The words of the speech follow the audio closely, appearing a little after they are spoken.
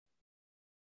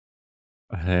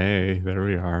Hey, there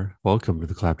we are. Welcome to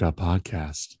the Clapped Out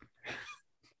Podcast.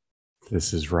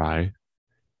 This is Rye.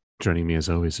 Joining me as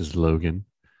always is Logan.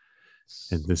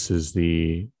 And this is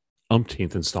the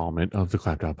umpteenth installment of the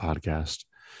Clapped Out Podcast.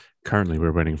 Currently,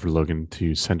 we're waiting for Logan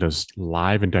to send us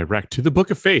live and direct to the Book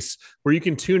of Face, where you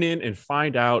can tune in and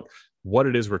find out what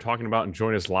it is we're talking about and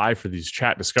join us live for these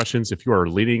chat discussions. If you are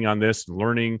leading on this and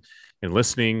learning and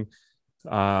listening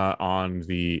on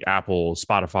the Apple,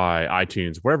 Spotify,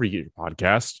 iTunes, wherever you get your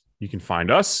podcast, you can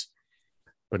find us.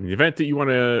 But in the event that you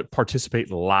want to participate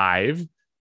live,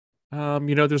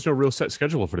 there's no real set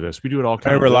schedule for this. We do it all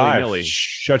kind of we're live. willy-nilly.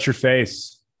 Shut your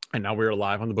face. And now we're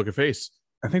live on the Book of Face.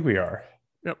 I think we are.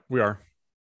 Yep, we are.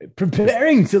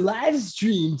 Preparing to live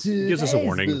stream to Gives us a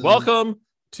warning. Facebook. Welcome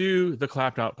to the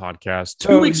Clapped Out Podcast.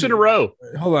 2 weeks in a row.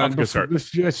 Hold on. Let's start.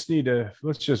 Let's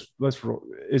roll.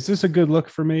 Is this a good look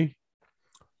for me?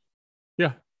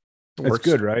 Yeah. It's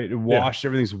good, right?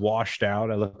 Everything's washed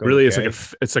out. I look really, okay.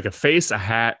 it's like a face, a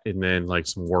hat, and then like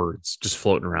some words just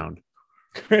floating around.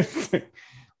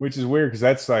 Which is weird because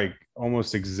that's like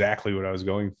almost exactly what I was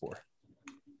going for.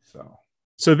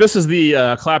 So this is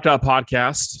the Clapped Out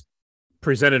Podcast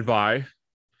presented by.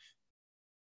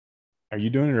 Are you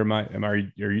doing it or are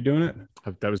you doing it?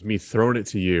 That was me throwing it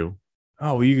to you.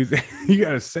 Oh, well, you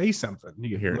got to say something.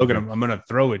 You Here, look at him. I'm going to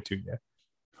throw it to you.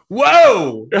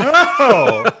 Whoa!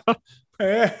 Oh!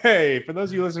 Hey, for those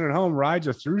of you listening at home, Rye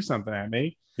just threw something at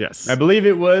me. Yes. I believe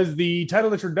it was the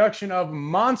title introduction of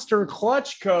Monster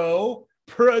Clutch Co.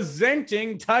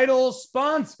 presenting title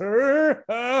sponsor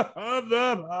of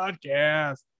the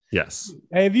podcast. Yes.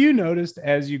 Have you noticed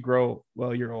as you grow,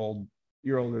 well, you're older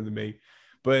than me,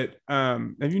 but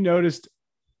have you noticed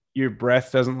your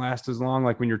breath doesn't last as long?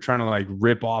 Like when you're trying to like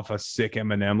rip off a sick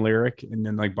Eminem lyric, and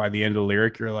then like by the end of the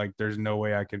lyric, you're like, there's no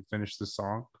way I can finish the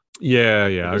song.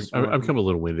 Yeah. I've become a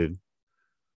little winded.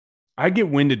 I get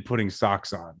winded putting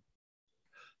socks on.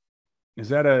 Is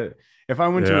that if I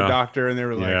went to a doctor and they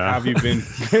were like, have you been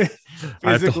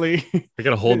physically? I got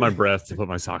to hold my breath to put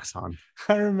my socks on.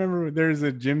 I remember there's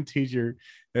a gym teacher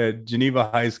at Geneva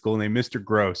High School named Mr.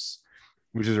 Gross,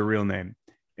 which is a real name.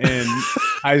 And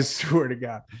I swear to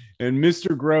God, and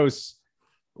Mr. Gross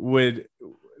would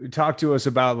talk to us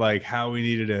about like how we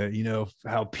needed to,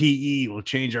 how PE will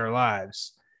change our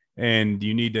lives. And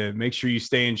you need to make sure you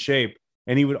stay in shape.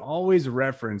 And he would always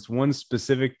reference one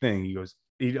specific thing.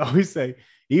 He'd always say,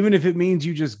 even if it means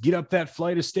you just get up that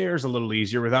flight of stairs a little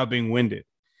easier without being winded.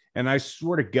 And I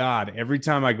swear to God, every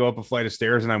time I go up a flight of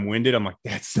stairs and I'm winded, I'm like,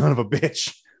 that son of a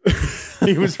bitch.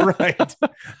 He was right.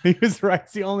 He was right.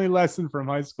 It's the only lesson from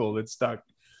high school that stuck.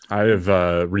 I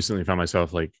have recently found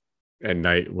myself like at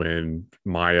night when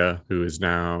Maya, who is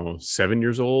now 7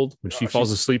 years old, when she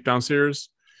falls asleep downstairs,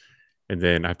 and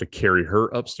then I have to carry her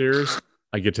upstairs.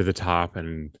 I get to the top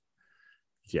and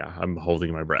I'm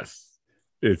holding my breath.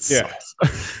 It's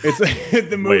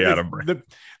the movie, way out of breath.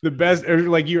 The best,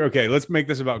 like okay, let's make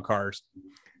this about cars.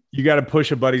 You got to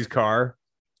push a buddy's car.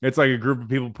 It's like a group of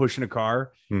people pushing a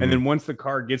car. Mm-hmm. And then once the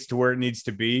car gets to where it needs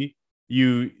to be,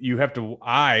 you have to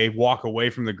walk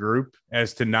away from the group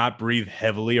as to not breathe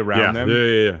heavily around them.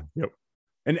 Yeah. Yep.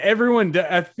 And everyone,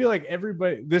 I feel like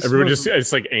everyone just,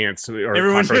 it's like ants or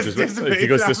everyone just if he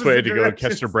goes this way to go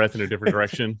catch their breath in a different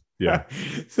direction. Yeah.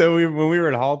 So when we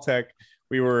were at Haltech,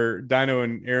 we were Dino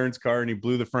and Aaron's car and he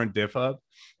blew the front diff up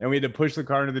and we had to push the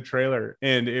car into the trailer.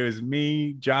 And it was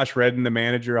me, Josh Redden, the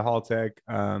manager of Haltech.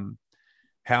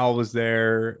 Hal was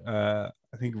there.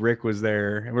 I think Rick was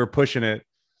there, and we were pushing it.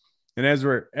 And as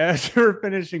we're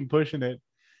finishing pushing it,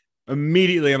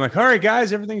 immediately I'm like, all right,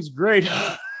 guys, everything's great.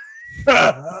 You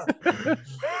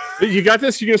got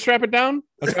this? You gonna strap it down?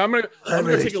 I'm gonna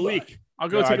take a leak. I'll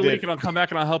go take a leak and I'll come back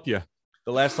and I'll help you.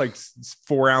 The last like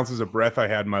 4 ounces of breath I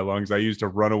had in my lungs, I used to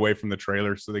run away from the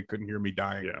trailer so they couldn't hear me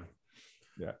dying.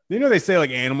 Yeah. They say like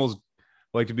animals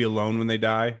like to be alone when they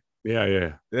die.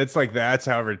 Yeah. That's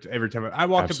how every time I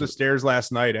walked up the stairs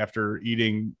last night after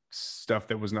eating stuff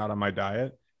that was not on my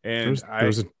diet. And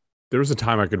there was a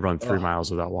time I could run 3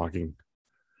 miles without walking.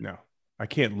 No, I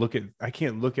can't look at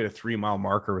a 3 mile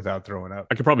marker without throwing up.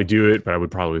 I could probably do it, but I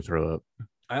would probably throw up.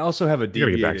 I also have a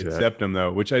deviated septum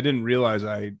though, which I didn't realize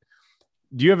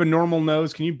do you have a normal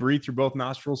nose? Can you breathe through both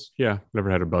nostrils? Yeah.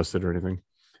 Never had it busted or anything.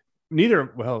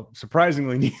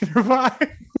 Surprisingly, neither have I.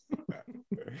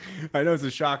 I know it's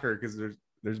a shocker because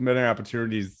there's many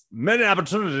opportunities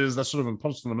that should have been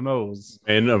punched in the nose.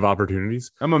 Men of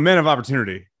opportunities. I'm a man of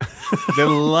opportunity that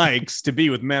likes to be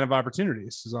with men of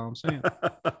opportunities is all I'm saying.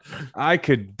 I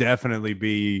could definitely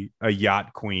be a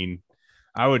yacht queen.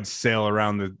 I would sail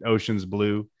around the ocean's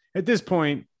blue. At this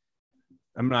point,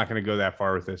 I'm not going to go that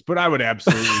far with this, but I would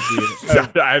absolutely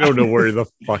be. I don't know where the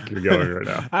fuck you're going right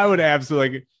now. I would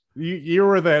absolutely. You're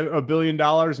worth $1 billion,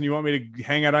 and you want me to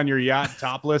hang out on your yacht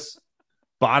topless,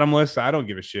 bottomless? I don't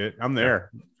give a shit. I'm there.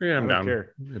 Yeah, I'm down.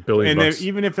 Care. $1 billion. And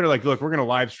even if they're like, "Look, we're going to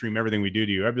live stream everything we do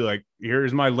to you," I'd be like,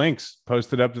 "Here's my links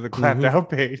posted up to the Clapped Out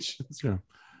page. Let's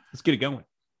get it going."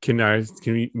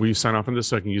 Will you sign off on this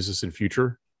so I can use this in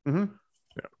future? Mm-hmm.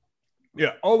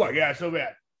 Yeah. Oh my god, so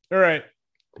bad. All right.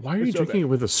 Why are you drinking it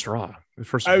with a straw?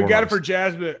 First, I got it for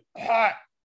Jasmine. Hot.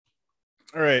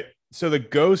 All right. So the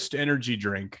Ghost energy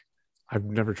drink. I've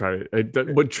never tried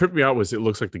it. What tripped me out was it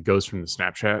looks like the Ghost from the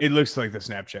Snapchat. It looks like the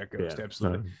Snapchat Ghost. Yeah,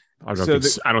 absolutely. I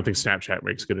don't think Snapchat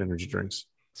makes good energy drinks.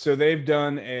 So they've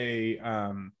done these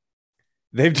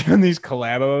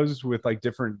collabos with like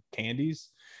different candies,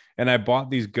 and I bought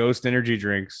these Ghost energy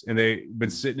drinks, and they've been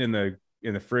sitting in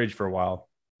the fridge for a while,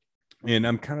 and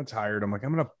I'm kind of tired. I'm like,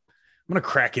 I'm gonna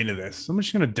crack into this. I'm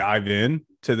just gonna dive in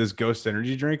to this Ghost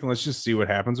energy drink, and let's just see what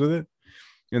happens with it.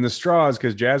 And the straws,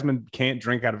 because Jasmine can't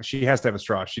drink out of it. She has to have a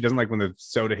straw. She doesn't like when the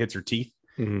soda hits her teeth.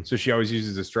 Mm-hmm. So she always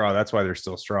uses a straw. That's why there's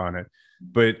still straw in it.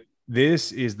 But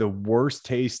this is the worst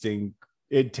tasting.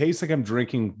 It tastes like I'm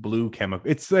drinking blue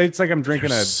chemical. It's like I'm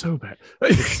drinking so bad.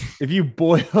 If you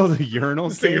boil the urinal,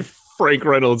 Frank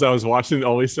Reynolds, I was watching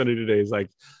Always Sunny today. He's like,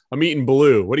 I'm eating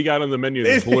blue. What do you got on the menu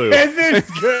that's blue? This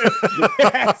is good.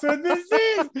 Yeah, so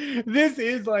this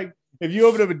is like, if you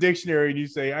open up a dictionary and you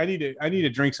say, I need to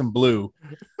drink some blue,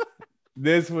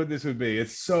 this is what this would be.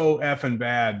 It's so effing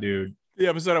bad, dude. The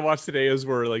episode I watched today is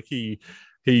where like he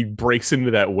breaks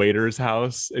into that waiter's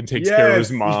house and takes care of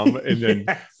his mom, and then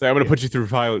like, I'm going to put you through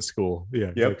pilot school.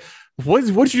 Yeah. Yep. Like,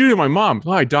 what'd you do to my mom?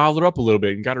 Oh, I dialed her up a little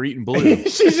bit and got her eating blue.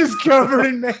 She's just covered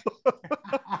in mail.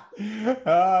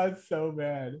 Oh, it's so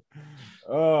bad.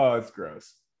 Oh, it's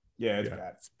gross. Yeah, it's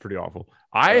bad. It's pretty awful.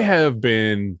 I have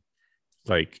been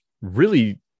like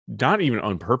really not even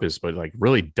on purpose, but like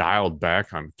really dialed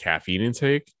back on caffeine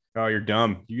intake. Oh, you're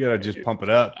dumb. You gotta just pump it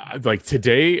up. Like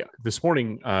this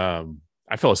morning,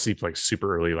 I fell asleep like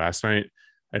super early last night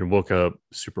and woke up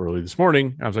super early this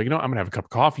morning. I was like, I'm gonna have a cup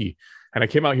of coffee. And I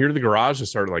came out here to the garage and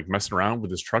started like messing around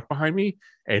with this truck behind me.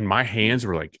 And my hands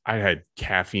were like, I had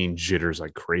caffeine jitters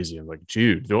like crazy. I'm like,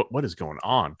 dude, what is going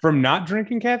on? From not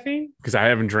drinking caffeine? Because I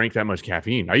haven't drank that much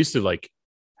caffeine. I used to like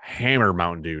hammer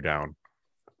Mountain Dew down,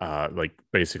 like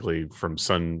basically from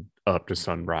sun up to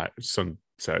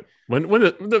sunset. When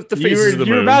the faces of the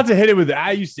moon. You're about to hit it with,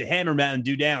 I used to hammer Mountain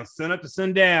Dew down, sun up to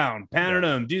sundown, pounding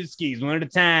them, do the skis one at a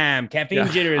time, caffeine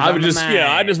jitters. I would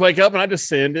I just wake up and I just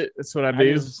send it. That's what I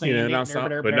do.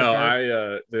 Nonstop. But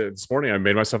no, this morning I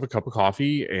made myself a cup of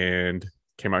coffee and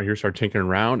came out here, started tinkering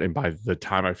around. And by the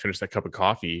time I finished that cup of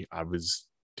coffee, I was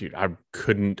trying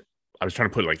to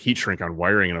put like heat shrink on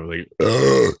wiring, and I was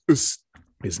like, this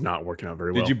is not working out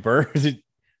very well. Did you burp?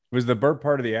 Was the burp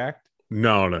part of the act?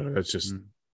 No, that's just.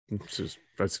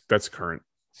 That's current.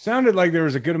 Sounded like there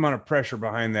was a good amount of pressure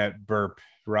behind that burp,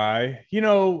 Rye. You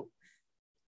know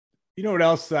what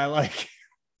else I like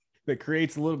that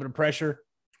creates a little bit of pressure?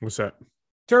 What's that?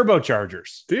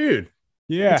 Turbochargers, dude.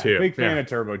 Yeah, big fan of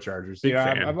turbochargers.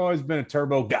 I've always been a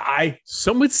turbo guy.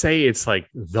 Some would say it's like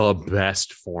the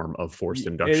best form of forced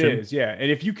induction. It is, yeah.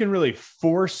 And if you can really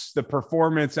force the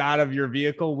performance out of your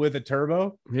vehicle with a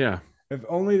turbo, if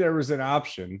only there was an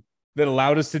option that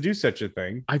allowed us to do such a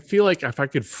thing. I feel like if I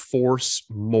could force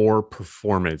more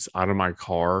performance out of my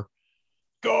car,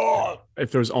 God,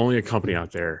 if there was only a company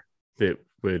out there that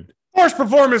would force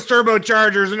performance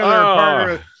turbochargers, another part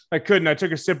of it. I couldn't. I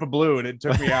took a sip of blue and it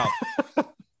took me out.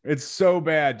 It's so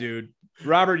bad, dude.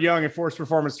 Robert Young and Force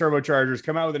Performance Turbochargers,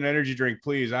 come out with an energy drink,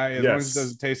 please. As long as it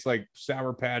doesn't taste like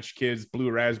Sour Patch Kids Blue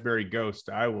Raspberry Ghost,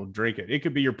 I will drink it. It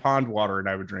could be your pond water and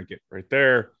I would drink it. Right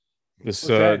there. This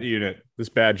unit, this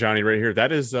bad Johnny right here.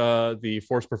 That is the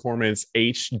Force Performance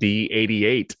HD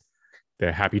 88,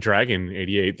 the Happy Dragon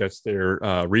 88. That's their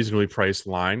reasonably priced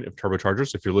line of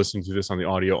turbochargers. If you're listening to this on the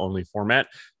audio only format,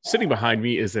 sitting behind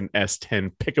me is an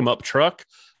S10 pick 'em up truck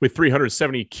with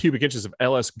 370 cubic inches of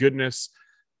LS goodness.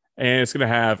 And it's going to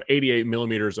have 88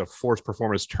 millimeters of Force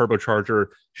Performance turbocharger,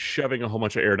 shoving a whole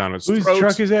bunch of air down its throat. Whose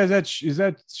truck is that? Is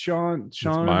that Sean?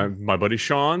 My buddy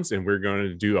Sean's, and we're going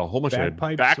to do a whole bunch of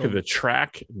back of the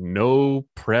track, no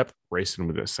prep racing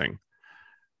with this thing.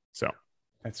 So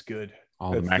that's good.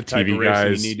 All the Mac TV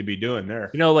guys you need to be doing there.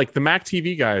 Like the Mac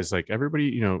TV guys, like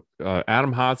everybody,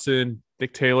 Adam Hodson,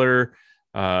 Nick Taylor,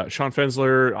 Sean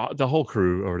Fensler, the whole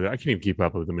crew over there. I can't even keep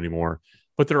up with them anymore.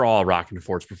 But they're all rocking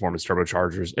Force Performance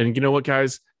turbochargers. And you know what,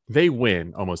 guys? They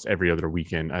win almost every other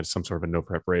weekend at some sort of a no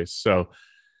prep race. So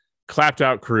Clapped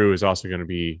Out crew is also going to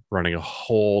be running a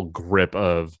whole grip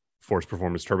of Force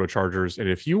Performance turbochargers. And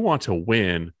if you want to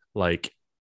win like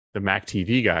the Mac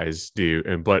TV guys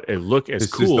do, but it look as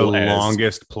this cool is the as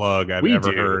longest plug I've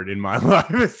ever heard in my life.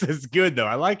 This is good though.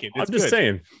 I like it. It's I'm just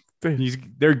saying.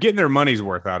 They're getting their money's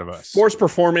worth out of us.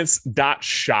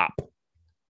 Forceperformance.shop.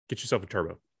 Get yourself a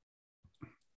turbo.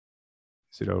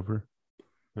 Is it over?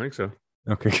 I think so.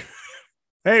 Okay.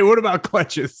 Hey, what about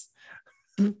clutches?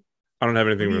 I don't have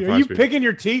anything. Are you picking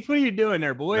your teeth? What are you doing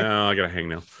there, boy? No, I gotta hang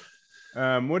now.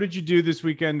 What did you do this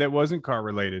weekend that wasn't car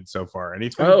related so far?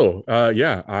 Anything?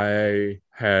 Yeah. I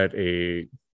had I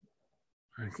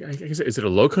guess, is it a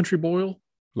low country boil?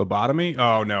 Lobotomy?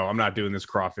 Oh no, I'm not doing this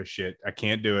crawfish shit. I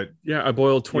can't do it. Yeah, I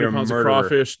boiled 20 pounds of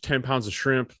crawfish, 10 pounds of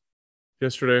shrimp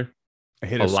yesterday. I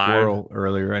hit a squirrel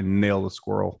earlier. I nailed a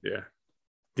squirrel. Yeah.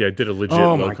 Yeah, I did a legit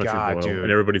low country boil, dude.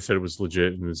 and everybody said it was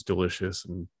legit and it's delicious.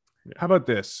 And yeah. How about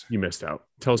this? You missed out.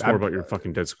 Tell us more about your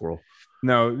fucking dead squirrel.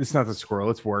 No, it's not the squirrel.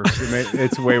 It's worse.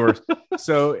 It's way worse.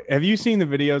 So, have you seen the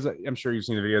videos? I'm sure you've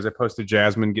seen the videos. I posted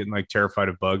Jasmine getting like terrified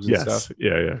of bugs and stuff.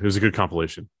 Yeah. It was a good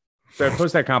compilation. So I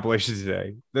posted that compilation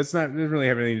today. Doesn't really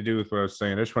have anything to do with what I was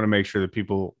saying. I just want to make sure that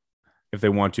people, if they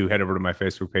want to, head over to my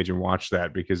Facebook page and watch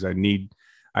that because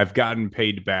I've gotten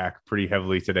paid back pretty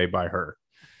heavily today by her.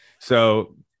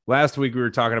 So last week we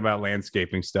were talking about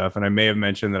landscaping stuff, and I may have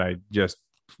mentioned that I just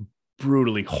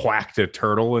brutally whacked a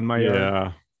turtle in my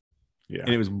yard. Yeah. And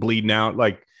it was bleeding out.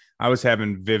 Like I was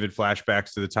having vivid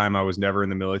flashbacks to the time I was never in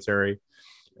the military.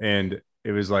 And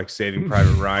it was like Saving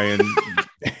Private Ryan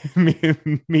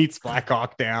meets Black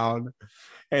Hawk Down.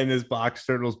 And this box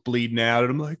turtle's bleeding out.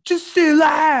 And I'm like, just stay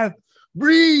alive,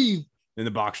 breathe. And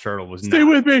the box turtle was Stay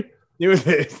with me.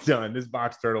 It's done. This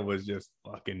box turtle was just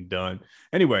fucking done.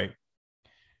 Anyway,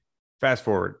 fast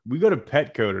forward. We go to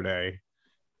Petco today,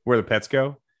 where the pets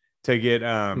go, to get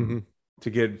to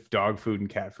get dog food and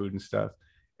cat food and stuff.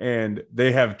 And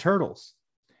they have turtles.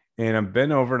 And I'm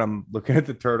bent over and I'm looking at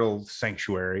the turtle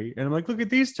sanctuary. And I'm like, look at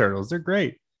these turtles. They're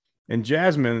great. And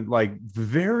Jasmine, like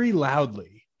very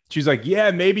loudly, she's like,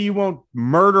 yeah, maybe you won't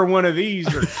murder one of these.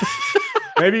 Or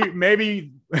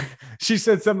maybe she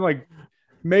said something like,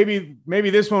 maybe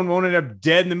this one won't end up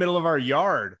dead in the middle of our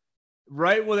yard.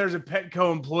 Right? Well, there's a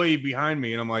Petco employee behind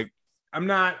me. And I'm like, I'm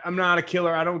not a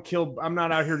killer. I don't kill. I'm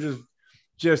not out here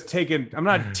just taking, I'm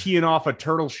not teeing off a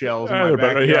turtle shells in my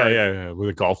backyard. Yeah, with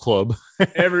a golf club.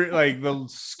 The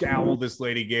scowl this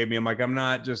lady gave me, I'm like, I'm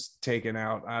not just taking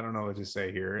out, I don't know what to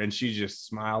say here. And she just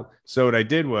smiled. So what I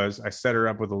did was I set her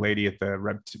up with a lady at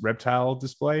the reptile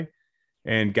display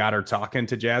and got her talking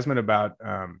to Jasmine about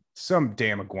some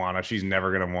damn iguana she's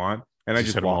never going to want. And I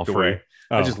just walked away.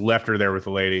 I just left her there with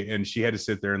the lady, and she had to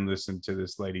sit there and listen to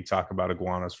this lady talk about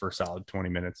iguanas for a solid 20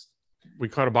 minutes. We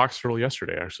caught a box turtle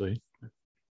yesterday, actually.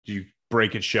 Did you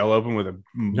break its shell open with a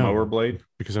mower blade?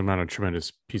 Because I'm not a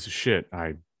tremendous piece of shit.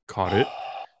 I caught it.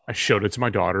 I showed it to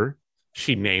my daughter.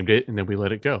 She named it, and then we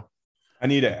let it go. I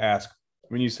need to ask,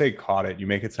 when you say caught it, you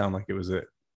make it sound like it was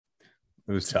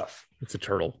tough. It's a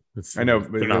turtle. I know,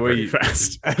 but they're not very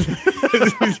fast.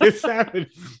 The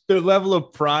level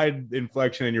of pride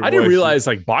inflection in your voice. I didn't realize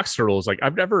like box turtles. Like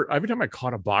every time I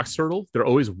caught a box turtle, they're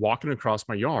always walking across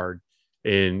my yard.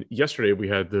 And yesterday we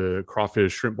had the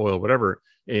crawfish, shrimp boil, whatever.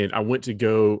 And I went to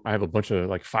go. I have a bunch of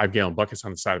like 5-gallon buckets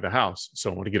on the side of the house, so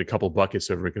I want to get a couple buckets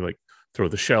so we can like throw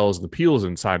the shells and the peels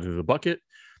inside of the bucket.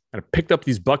 And I picked up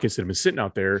these buckets that have been sitting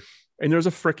out there. And there's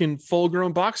a freaking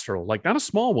full-grown box turtle, like not a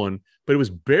small one, but it was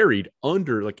buried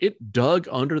under, like it dug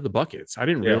under the buckets. I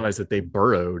didn't realize that they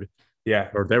burrowed. Yeah.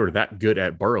 Or they were that good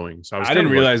at burrowing. So I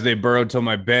didn't realize they burrowed till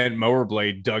my bent mower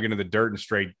blade dug into the dirt and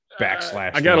straight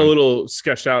backslash. I got a little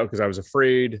sketched out because I was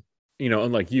afraid,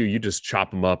 unlike you just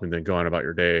chop them up and then go on about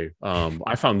your day.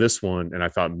 I found this one and I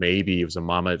thought maybe it was a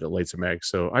mama that laid some eggs.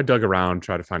 So I dug around,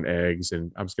 tried to find eggs,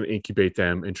 and I was going to incubate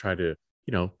them and try to,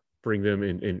 bring them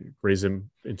and raise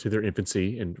them into their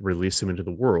infancy and release them into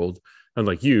the world.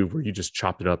 Unlike you, where you just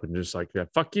chopped it up and just like, yeah,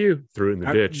 fuck you, threw it in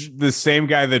the ditch. The same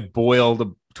guy that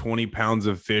boiled 20 pounds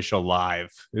of fish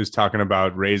alive is talking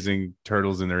about raising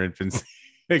turtles in their infancy.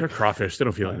 They're crawfish. They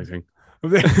don't feel anything.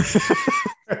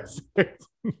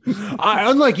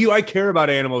 Unlike you, I care about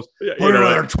animals. Put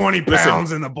another 20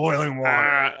 pounds in the boiling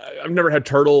water. I've never had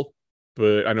turtle,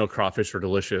 but I know crawfish are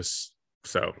delicious.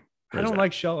 So I don't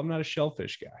like shell. I'm not a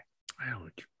shellfish guy. I don't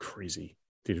like, you're crazy.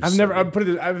 Dude, I've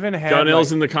been had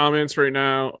Donnell's in the comments right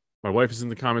now. My wife is in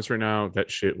the comments right now.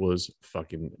 That shit was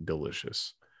fucking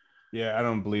delicious. Yeah, I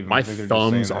don't believe my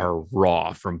thumbs are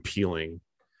raw from peeling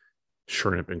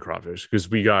shrimp and crawfish because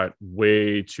we got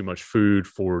way too much food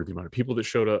for the amount of people that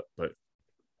showed up, but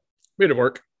made it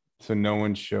work. So no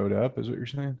one showed up, is what you're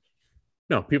saying?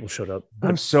 No, people showed up.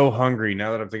 I'm so hungry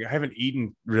now that I'm thinking. I haven't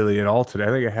eaten really at all today. I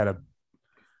think I had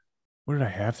what did I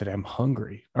have today? I'm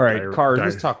hungry. All right, cars.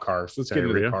 Let's talk cars. Let's get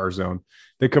into the car zone.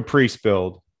 The Caprice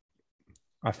build.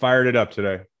 I fired it up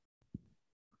today.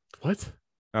 What?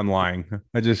 I'm lying.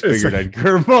 I just figured I'd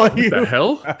curveball you. What the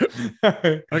hell?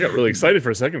 I got really excited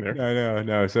for a second there. I know.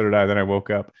 No, so did I. Then I woke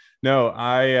up. No,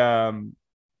 I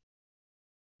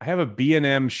have a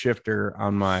B&M shifter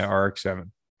on my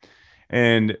RX-7.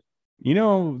 And you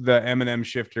know the M&M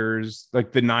shifters,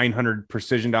 like the 900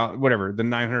 precision dollar, whatever, the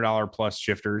 $900 plus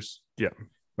shifters. Yeah.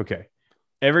 Okay.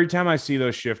 Every time I see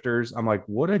those shifters, I'm like,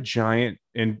 what a giant,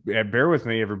 and bear with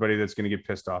me, everybody that's going to get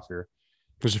pissed off here.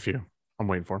 There's a few. I'm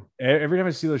waiting for them. Every time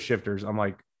I see those shifters, I'm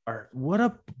like, all right, what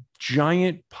a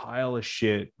giant pile of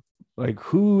shit. Like,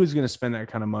 who is going to spend that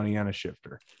kind of money on a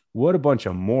shifter? What a bunch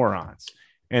of morons.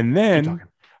 And then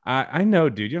I know,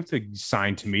 dude, you have to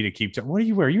sign to me to keep talking. What do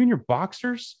you wear? Are you in your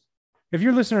boxers? If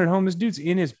you're listening at home, this dude's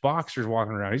in his boxers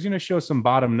walking around. He's going to show some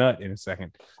bottom nut in a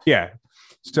second. Yeah.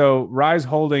 So Rye's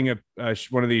holding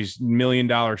one of these $1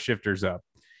 million shifters up.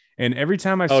 And every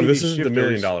time I see this is the $1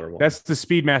 million one. That's the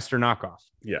Speedmaster knockoff.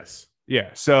 Yes.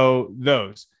 Yeah. So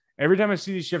those. Every time I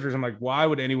see these shifters, I'm like, why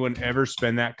would anyone ever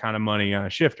spend that kind of money on a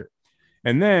shifter?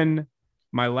 And then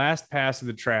my last pass of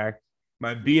the track,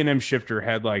 my B&M shifter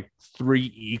had like 3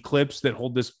 E-clips that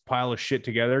hold this pile of shit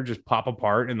together, just pop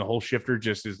apart, and the whole shifter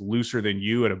just is looser than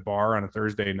you at a bar on a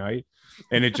Thursday night.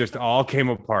 And it just all came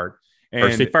apart.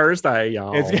 And Thursday,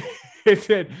 y'all.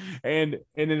 And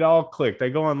it all clicked. I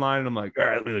go online and I'm like, all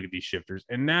right, let me look at these shifters.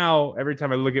 And now every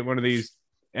time I look at one of these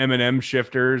M&M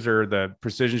shifters or the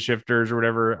precision shifters or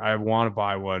whatever, I want to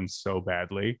buy one so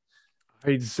badly.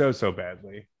 So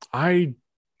badly.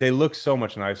 They look so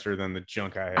much nicer than the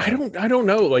junk I have. I don't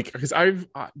know, like, because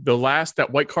that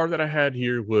white car that I had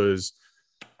here was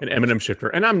an M&M shifter,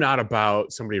 and I'm not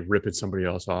about somebody ripping somebody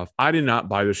else off. I did not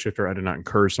buy this shifter. I did not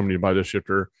encourage somebody to buy this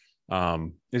shifter.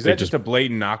 Is that just a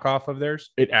blatant knockoff of theirs?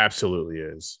 It absolutely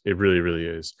is. It really, really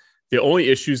is. The only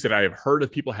issues that I have heard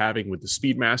of people having with the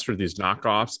Speedmaster, these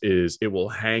knockoffs, is it will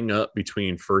hang up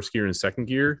between first gear and second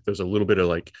gear. There's a little bit of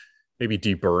like maybe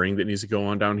deburring that needs to go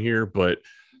on down here, but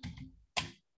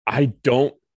I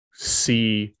don't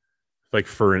see like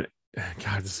God,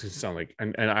 this is sound like,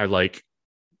 and I like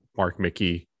Mark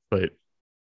Mickey, but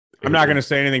I'm not going to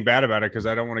say anything bad about it because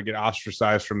I don't want to get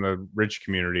ostracized from the rich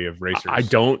community of racers. I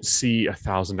don't see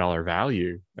 $1,000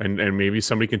 value, and maybe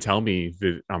somebody can tell me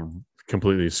that I'm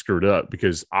completely screwed up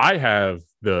because I have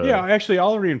actually,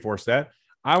 I'll reinforce that.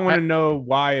 I want to know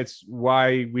why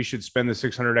we should spend the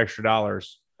 $600 extra.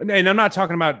 And I'm not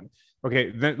talking about,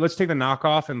 okay, then let's take the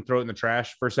knockoff and throw it in the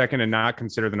trash for a second and not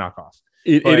consider the knockoff.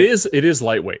 It is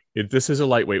lightweight. This is a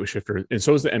lightweight shifter, and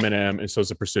so is the M&M, and so is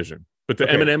the Precision. But the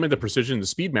M&M and the Precision, the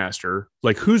Speedmaster,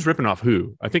 like who's ripping off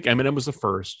who? I think M&M was the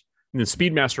first, and then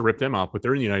Speedmaster ripped them off, but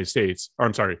they're in the United States. Or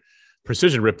I'm sorry,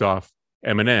 Precision ripped off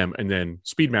M&M, and then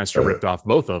Speedmaster ripped off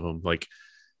both of them. Like,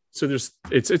 so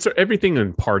it's everything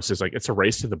in parts is like it's a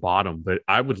race to the bottom. But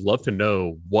I would love to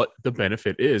know what the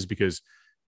benefit is, because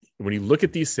when you look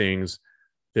at these things,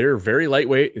 they're very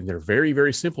lightweight and they're very,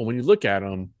 very simple. When you look at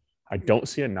them, I don't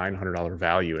see a $900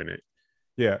 value in it.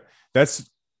 Yeah, that's.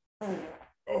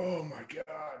 Oh my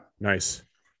God! Nice.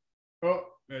 Oh,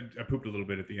 I pooped a little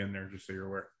bit at the end there, just so you're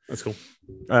aware. That's cool.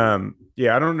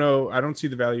 Yeah, I don't know. I don't see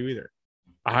the value either.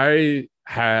 I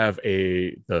have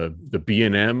the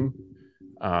B&M.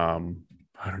 I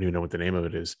don't even know what the name of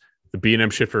it is. The B&M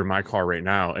shifter in my car right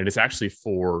now, and it's actually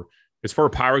for a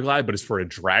Power Glide, but it's for a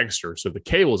dragster. So the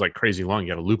cable is like crazy long. You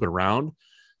got to loop it around.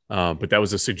 But that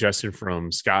was a suggestion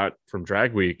from Scott from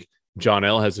Drag Week. John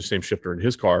L has the same shifter in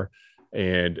his car,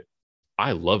 and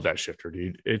I love that shifter,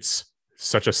 dude. It's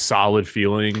such a solid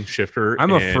feeling shifter.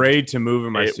 I'm afraid to move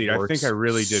in my seat. I think I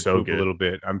really did so poop a little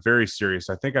bit. I'm very serious.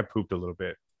 I think I pooped a little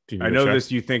bit. I know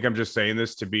this. You think I'm just saying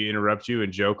this to interrupt you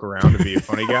and joke around and be a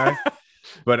funny guy,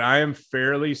 but I am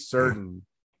fairly certain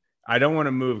I don't want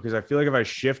to move because I feel like if I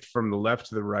shift from the left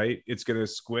to the right, it's going to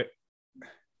squit.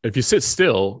 If you sit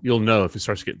still, you'll know if it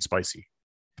starts getting spicy.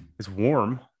 It's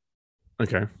warm.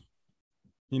 Okay.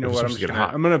 You know what?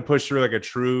 I'm gonna push through like a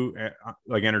true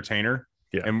like entertainer.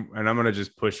 Yeah. And I'm gonna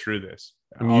just push through this.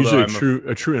 Usually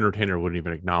a true entertainer wouldn't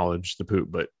even acknowledge the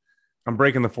poop, but I'm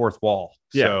breaking the fourth wall.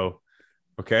 Yeah. So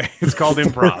okay. It's called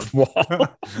improv.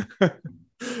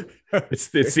 It's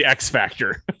the X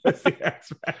factor. It's the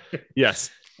X factor.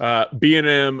 Yes.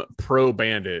 B&M Pro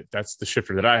Bandit. That's the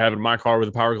shifter that I have in my car with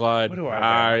the Power Glide. What do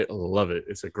I love it.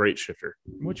 It's a great shifter.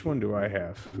 Which one do I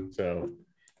have? So,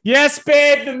 yes,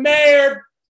 babe, the mayor.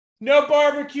 No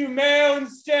barbecue mayo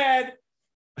instead.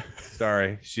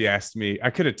 Sorry. She asked me. I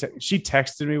could have. She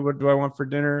texted me, "What do I want for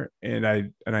dinner?" And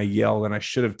I yelled, and I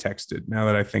should have texted. Now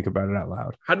that I think about it out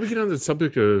loud. How did we get on the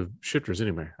subject of shifters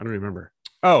anyway? I don't remember.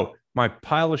 Oh, my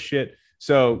pile of shit.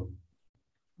 So,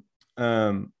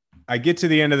 I get to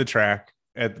the end of the track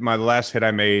at my last hit I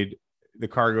made. The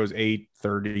car goes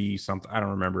 830 something. I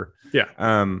don't remember. Yeah.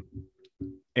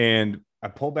 And I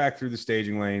pull back through the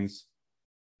staging lanes,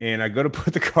 and I go to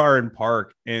put the car in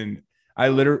park, and I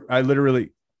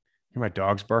literally hear my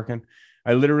dogs barking.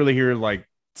 I literally hear like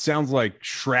sounds like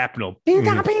shrapnel. Bing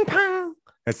dong, bing pong.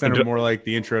 That sounded more like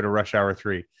the intro to Rush Hour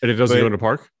 3. And it doesn't go into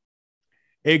park?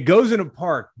 It goes into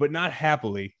park, but not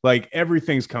happily. Like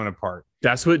everything's coming apart.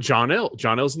 That's what John's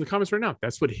in the comments right now.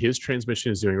 That's what his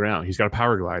transmission is doing right now. He's got a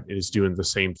power glide and is doing the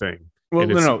same thing. Well,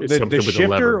 no, the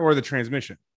shifter or the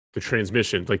transmission? The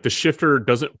transmission. Like the shifter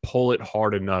doesn't pull it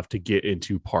hard enough to get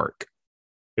into park.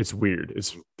 It's weird.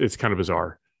 It's kind of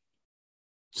bizarre.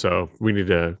 So we need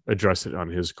to address it on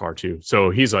his car too.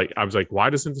 So I was like, why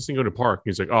doesn't this thing go to park?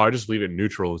 He's like, oh, I just leave it in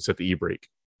neutral and set the e-brake.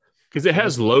 Because it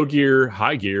has low gear,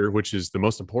 high gear, which is the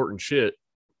most important shit.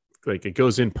 Like it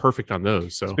goes in perfect on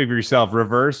those. So speak for yourself.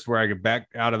 Reverse, where I get back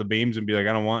out of the beams and be like,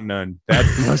 I don't want none.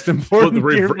 That's the most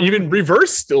important. Even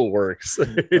reverse still works.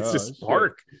 It's just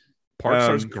park. Park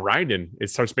starts grinding. It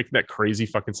starts making that crazy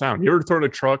fucking sound. You ever thrown a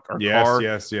truck or car?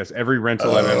 Yes. Every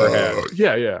rental I've ever had.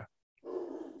 Yeah.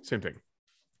 Same thing.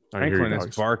 Franklin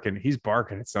is barking. He's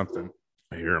barking at something.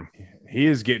 I hear him. He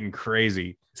is getting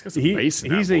crazy.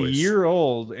 He's a year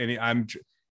old, and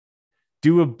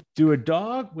do a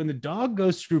dog when the dog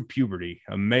goes through puberty,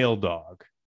 a male dog,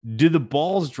 do the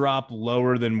balls drop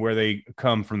lower than where they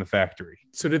come from the factory?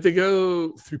 So did they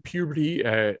go through puberty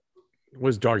at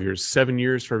what's dog years? 7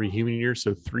 years for every human year,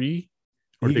 so 3?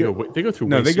 Or they go through?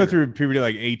 No, they go through puberty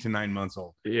like 8 to 9 months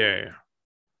old. Yeah.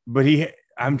 But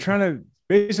I'm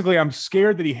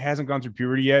scared that he hasn't gone through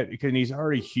puberty yet because he's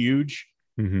already huge.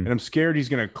 Mm-hmm. And I'm scared he's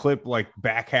going to clip like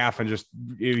back half and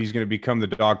he's going to become the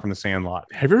dog from the Sandlot.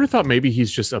 Have you ever thought maybe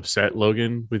he's just upset,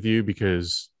 Logan, with you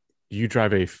because you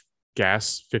drive a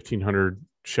gas 1500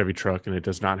 Chevy truck and it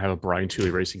does not have a Brian Tooley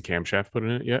Racing camshaft put in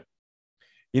it yet?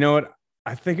 You know what?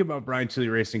 I think about Brian Tooley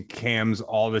Racing cams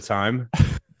all the time,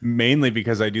 mainly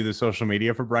because I do the social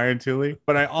media for Brian Tooley,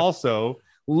 but I also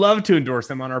love to endorse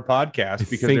them on our podcast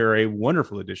because they're a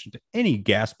wonderful addition to any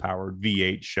gas-powered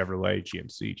V8 Chevrolet,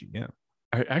 GMC, GM.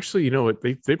 I actually, you know what?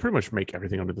 They pretty much make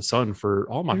everything under the sun for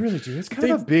all my. They really do. It's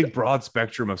kind of a big, broad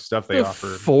spectrum of stuff they offer.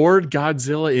 Ford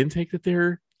Godzilla intake that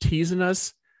they're teasing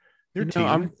us. They're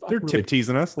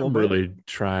teasing us a little bit. Really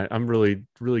trying. I'm really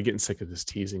getting sick of this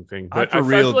teasing thing. But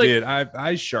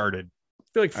I sharted. I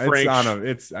feel like Frank.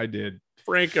 I did.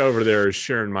 Frank over there is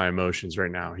sharing my emotions right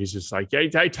now. He's just like, yeah,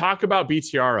 I talk about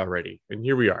BTR already, and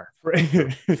here we are.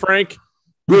 Frank,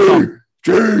 calm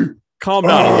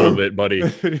down a little bit, buddy.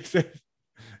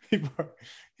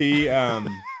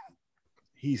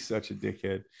 He's such a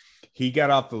dickhead. He got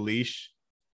off the leash.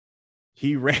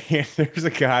 He ran. There's a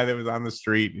guy that was on the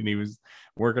street and he was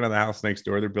working on the house next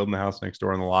door. They're building the house next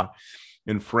door on the lot.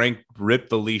 And Frank ripped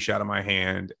the leash out of my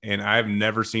hand. And I've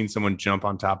never seen someone jump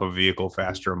on top of a vehicle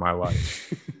faster in my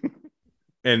life.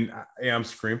 And I'm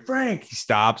screaming, Frank. He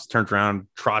stops, turns around,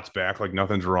 trots back like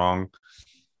nothing's wrong.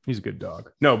 He's a good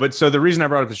dog. No, but so the reason I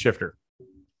brought up the shifter,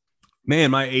 man,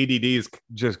 my ADD is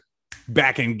just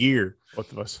back in gear.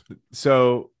 Both of us.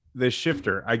 So the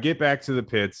shifter, I get back to the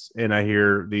pits and I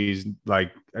hear I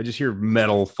just hear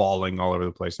metal falling all over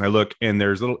the place. And I look and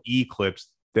there's little E-clips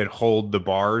that hold the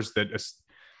bars that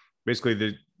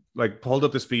basically hold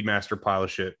up the Speedmaster pile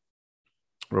of shit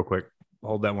real quick.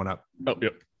 Hold that one up. Oh,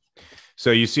 yep.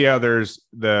 So you see how there's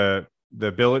the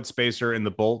billet spacer and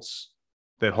the bolts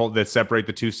that separate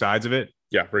the two sides of it?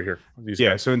 Yeah, right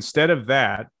here. So instead of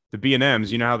that, the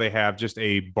B&Ms, you know how they have just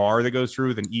a bar that goes through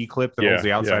with an E-clip that holds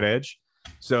the outside edge?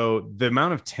 So the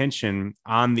amount of tension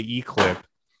on the E-clip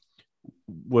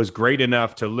was great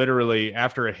enough to literally,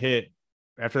 after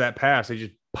that pass, it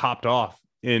just popped off.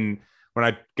 And when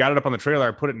I got it up on the trailer,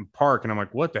 I put it in park and I'm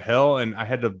like, what the hell? And I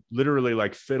had to literally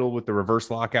fiddle with the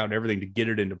reverse lockout and everything to get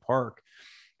it into park.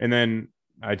 And then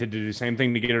I did do the same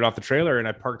thing to get it off the trailer, and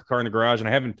I parked the car in the garage and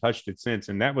I haven't touched it since.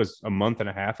 And that was a month and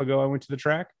a half ago I went to the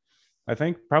track. I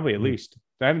think probably at least.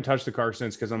 I haven't touched the car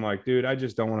since because I'm like, dude, I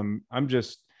just don't want to. I'm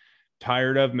just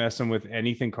tired of messing with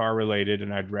anything car related,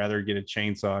 and I'd rather get a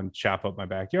chainsaw and chop up my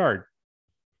backyard.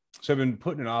 So I've been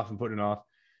putting it off.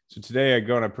 So today I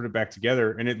go and I put it back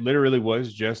together, and it literally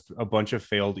was just a bunch of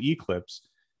failed E-clips.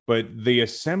 But the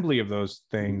assembly of those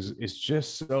things is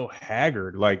just so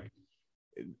haggard.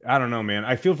 I don't know, man.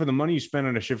 I feel for the money you spend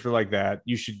on a shifter like that,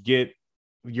 you should get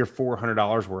your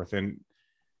 $400 worth. And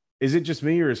Is it just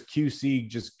me, or is QC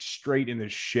just straight in the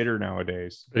shitter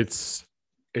nowadays? It's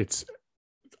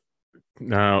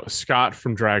now Scott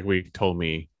from Drag Week told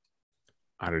me,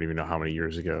 I don't even know how many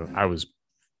years ago. I was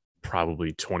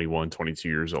probably 21, 22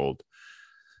 years old.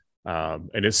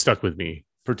 And it stuck with me.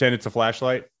 Pretend it's a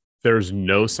flashlight. There's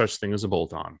no such thing as a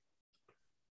bolt on.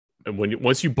 And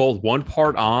once you bolt one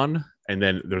part on, and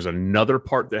then there's another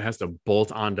part that has to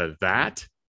bolt onto that,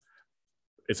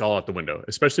 it's all out the window,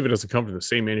 especially if it doesn't come from the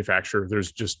same manufacturer.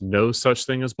 There's just no such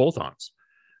thing as bolt-ons.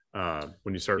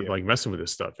 When you start like messing with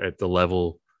this stuff at the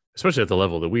level, especially at the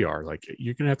level that we are, like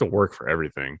you're going to have to work for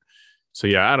everything. So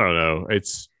yeah, I don't know. I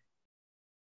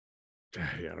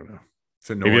don't know. It's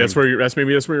annoying. Maybe that's where your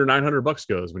 $900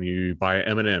 goes when you buy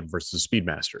an M&M versus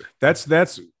Speedmaster.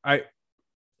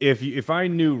 If I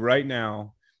knew right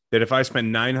now that if I spent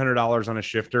 $900 on a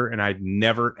shifter and I'd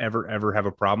never, ever, ever have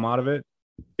a problem out of it,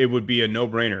 it would be a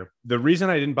no-brainer. The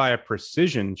reason I didn't buy a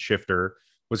precision shifter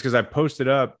was because I posted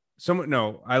up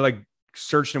I like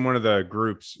searched in one of the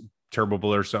groups, Turbo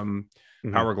Bull or something,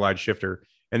 Power Glide shifter,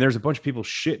 and there's a bunch of people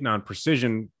shitting on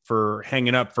precision for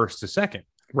hanging up first to second,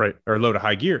 right, or low to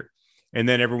high gear, and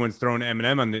then everyone's throwing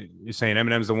M&M on saying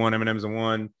M&M's the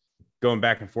one, going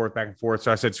back and forth.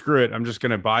 So I said, screw it, I'm just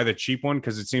going to buy the cheap one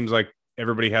because it seems like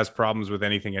everybody has problems with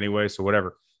anything anyway, so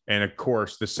whatever. And of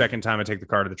course, the second time I take the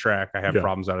car to the track, I have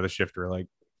problems out of the shifter, like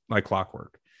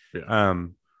clockwork. Yeah.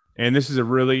 And this is a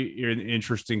really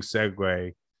interesting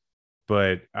segue,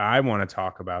 but I want to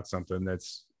talk about something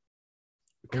that's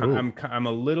I'm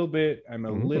a little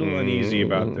uneasy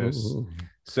about this.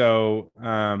 So,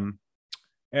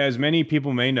 as many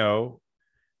people may know,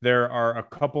 there are a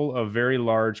couple of very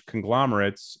large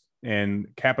conglomerates and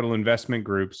capital investment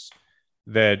groups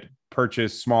that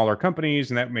purchase smaller companies,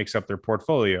 and that makes up their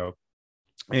portfolio.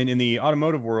 And in the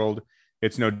automotive world,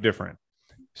 it's no different.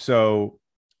 So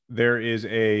there is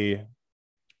a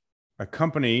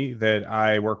company that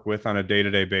I work with on a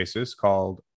day-to-day basis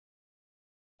called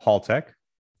Haltech.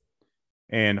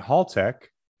 And Haltech,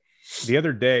 the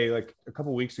other day, like a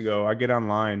couple of weeks ago, I get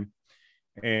online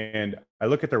and I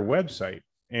look at their website,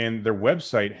 and their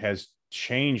website has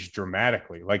changed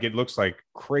dramatically. Like it looks like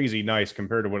crazy nice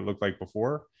compared to what it looked like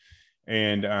before.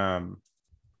 And I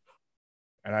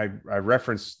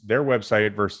referenced their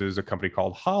website versus a company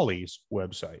called Holley's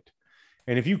website.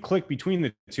 And if you click between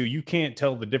the two, you can't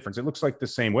tell the difference. It looks like the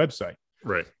same website.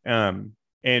 Right. And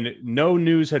no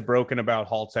news had broken about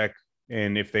Haltech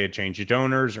and if they had changed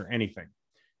owners or anything.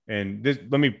 And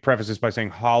let me preface this by saying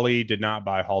Holley did not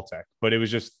buy Haltech, but it was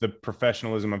just the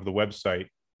professionalism of the website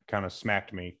kind of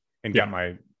smacked me and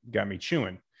got me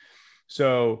chewing.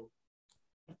 So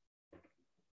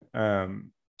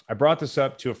I brought this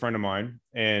up to a friend of mine,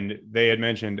 and they had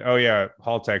mentioned, oh yeah,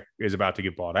 Haltech is about to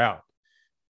get bought out.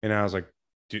 And I was like,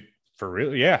 dude, for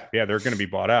real? Yeah, they're going to be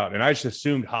bought out. And I just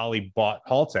assumed Holley bought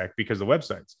Haltech because of the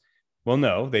websites. Well,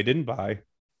 no, they didn't buy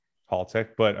Haltech,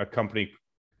 but a company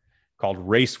called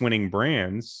Race Winning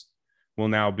Brands will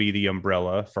now be the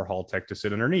umbrella for Haltech to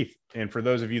sit underneath. And for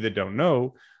those of you that don't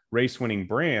know, Race Winning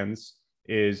Brands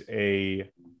is a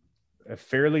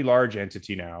fairly large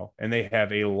entity now, and they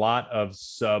have a lot of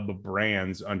sub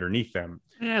brands underneath them.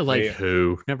 Yeah,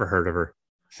 who? Never heard of her.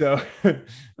 So let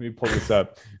me pull this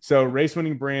up. So Race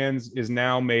Winning Brands is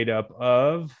now made up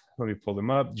of, let me pull them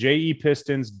up, JE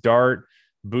Pistons, Dart,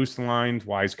 Boost Lines,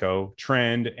 Wiseco,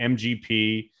 Trend,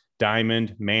 MGP,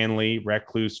 Diamond, Manley,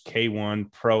 Recluse, K1,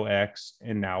 Pro X,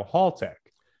 and now Haltech.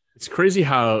 It's crazy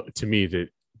how, to me,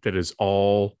 that is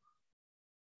all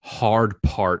hard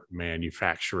part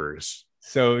manufacturers.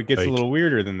 So it gets a little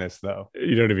weirder than this, though.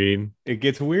 You know what I mean? It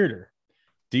gets weirder.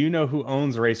 Do you know who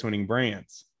owns Race Winning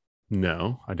Brands?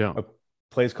 No, I don't. A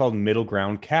place called Middle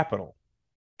Ground Capital.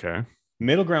 Okay.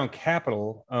 Middle Ground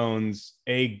Capital owns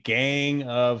a gang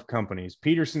of companies: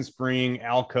 Peterson Spring,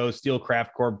 Alco, Steelcraft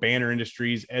Corp, Banner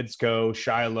Industries, Edsco,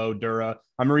 Shiloh, Dura.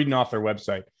 I'm reading off their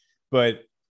website, but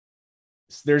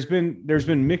there's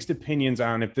been mixed opinions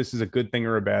on if this is a good thing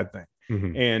or a bad thing.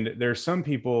 Mm-hmm. And there's some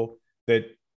people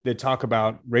that talk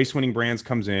about Race Winning Brands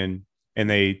comes in and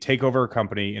they take over a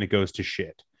company and it goes to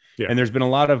shit. Yeah. And there's been a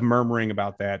lot of murmuring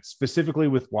about that, specifically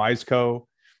with Wiseco.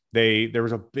 There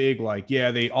was a big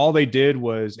all they did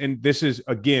was, and this is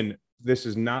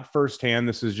not firsthand.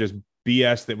 This is just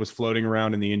BS that was floating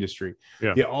around in the industry.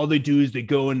 Yeah. All they do is they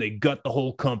go and they gut the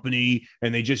whole company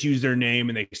and they just use their name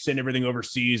and they send everything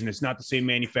overseas and it's not the same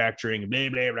manufacturing. Blah,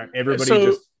 blah, blah. Everybody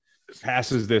just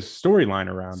passes this storyline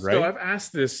around, right? So I've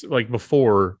asked this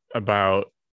before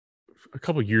about a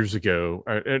couple of years ago.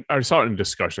 I saw it in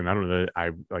discussion. I don't know that I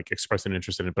expressed an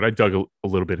interest in it, but I dug a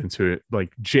little bit into it.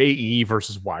 Like JE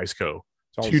versus Wiseco.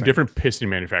 It's all the two same. different piston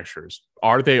manufacturers.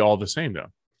 Are they all the same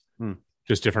though?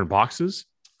 Just different boxes?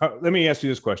 Let me ask you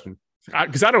this question.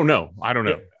 Because I don't know. I don't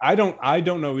know. I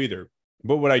don't know either.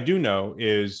 But what I do know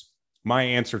is my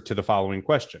answer to the following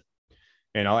question.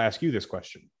 And I'll ask you this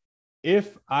question.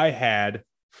 If I had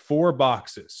 4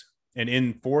 boxes, and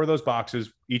in 4 of those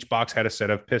boxes, each box had a set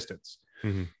of pistons,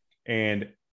 and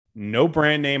no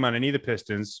brand name on any of the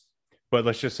pistons, but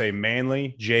let's just say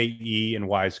Manley, JE, and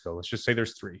Wiseco. Let's just say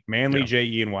there's 3. Manley,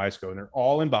 JE, and Wiseco, and they're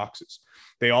all in boxes.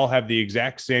 They all have the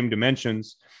exact same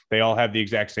dimensions. They all have the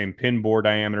exact same pin bore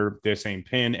diameter, the same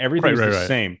pin. Everything's the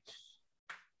same.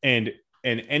 And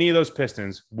any of those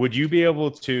pistons, would you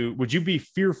be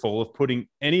fearful of putting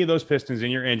any of those pistons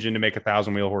in your engine to make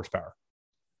 1,000 wheel horsepower?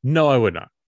 No, I would not.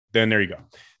 Then there you go.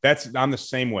 I'm the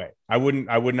same way. I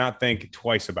would not think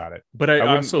twice about it. But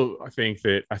I also think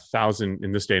that 1,000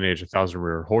 in this day and age, 1,000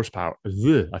 rear horsepower,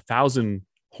 1,000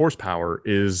 horsepower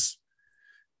is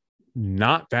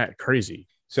not that crazy.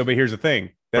 So, but here's the thing.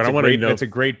 That's a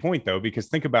great point though, because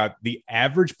think about the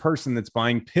average person that's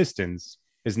buying pistons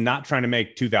is not trying to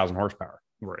make 2,000 horsepower.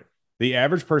 Right. The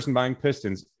average person buying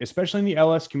pistons, especially in the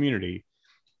LS community,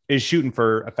 is shooting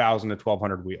for 1,000 to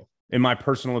 1,200 wheel, in my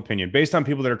personal opinion, based on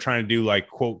people that are trying to do like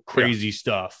quote crazy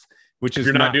stuff, which is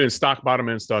you're not doing stock bottom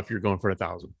end stuff. You're going for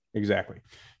 1,000. Exactly.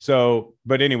 So,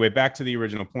 but anyway, back to the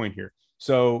original point here.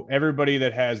 So everybody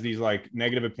that has these like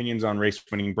negative opinions on race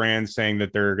winning brands saying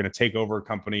that they're going to take over a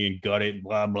company and gut it,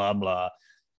 blah, blah, blah.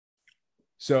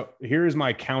 So here's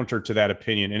my counter to that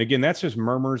opinion. And again, that's just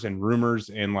murmurs and rumors.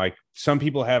 And like some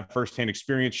people have firsthand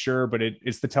experience, sure, but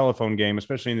it's the telephone game,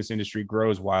 especially in this industry,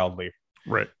 grows wildly.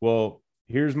 Right. Well,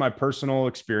 here's my personal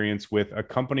experience with a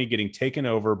company getting taken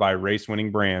over by race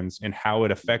winning brands and how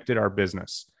it affected our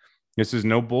business. This is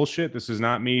no bullshit. This is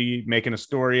not me making a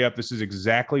story up. This is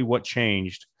exactly what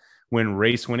changed when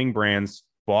race winning brands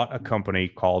bought a company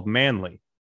called Manley.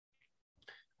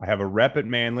 I have a rep at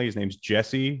Manley. His name's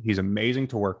Jesse. He's amazing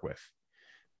to work with.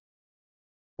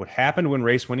 What happened when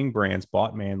race winning brands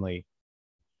bought Manley?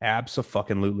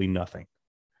 Abso-fucking-lutely nothing.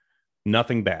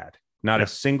 Nothing bad. Not a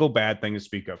single bad thing to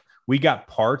speak of. We got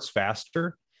parts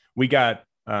faster. We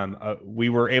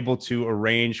were able to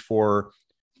arrange for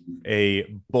a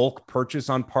bulk purchase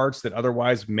on parts that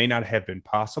otherwise may not have been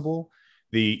possible.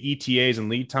 The ETAs and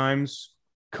lead times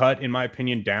cut, in my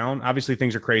opinion, down. Obviously,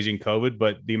 things are crazy in COVID,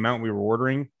 but the amount we were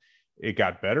ordering, it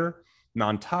got better. And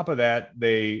on top of that,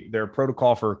 their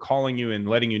protocol for calling you and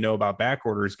letting you know about back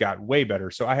orders got way better.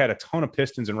 So I had a ton of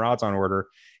pistons and rods on order,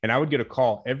 and I would get a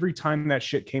call every time that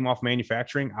shit came off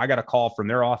manufacturing. I got a call from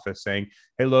their office saying,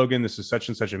 "Hey, Logan, this is such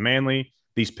and such a Manley.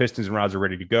 These pistons and rods are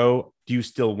ready to go. Do you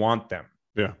still want them?"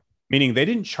 Yeah. Meaning they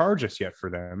didn't charge us yet for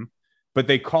them, but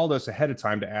they called us ahead of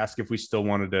time to ask if we still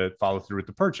wanted to follow through with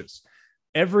the purchase.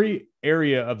 Every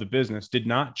area of the business did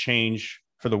not change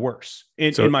for the worse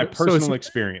in my personal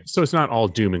experience. So it's not all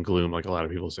doom and gloom like a lot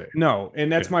of people say. No,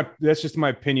 and that's just my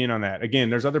opinion on that. Again,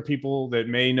 there's other people that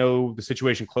may know the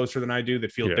situation closer than I do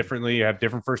that feel differently, have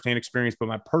different firsthand experience, but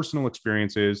my personal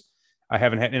experience is I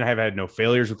haven't had no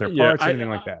failures with their parts, anything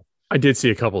like that. I did see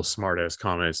a couple of smart ass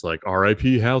comments like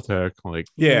 "R.I.P. Haltech." Like,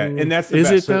 and that's the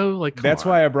best. It though? Like, that's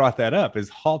why I brought that up. Is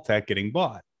Haltech getting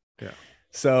bought? Yeah.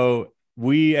 So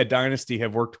we at Dynasty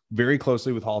have worked very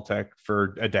closely with Haltech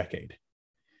for a decade.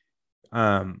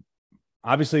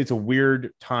 Obviously, it's a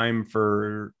weird time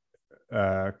for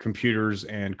computers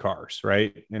and cars,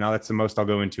 right? And that's the most I'll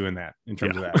go into in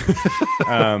terms of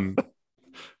that.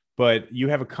 But you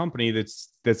have a company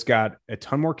that's got a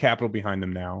ton more capital behind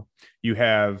them now. You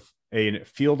have a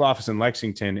field office in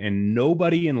Lexington, and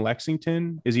nobody in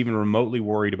Lexington is even remotely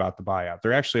worried about the buyout.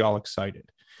 They're actually all excited.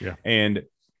 Yeah. And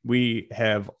we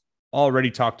have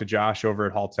already talked to Josh over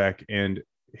at Haltech, and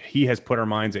he has put our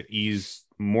minds at ease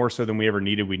more so than we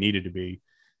needed to be.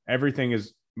 Everything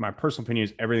is, my personal opinion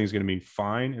is everything's going to be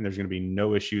fine, and there's going to be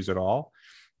no issues at all.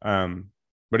 But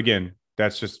again,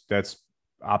 that's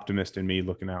optimist in me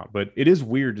looking out. But it is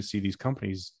weird to see these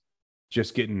companies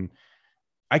just getting,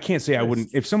 I can't say I wouldn't,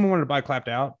 if someone wanted to buy Clapped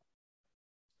Out,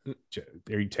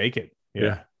 there you take it.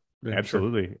 Yeah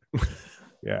absolutely. Sure.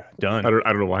 Yeah, done. I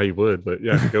don't know why you would, but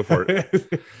yeah, go for it.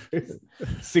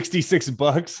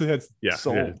 $66. That's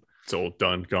sold. Sold,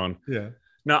 done, gone. Yeah.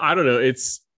 Now, I don't know.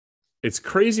 It's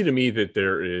crazy to me that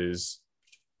there is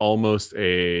almost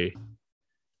I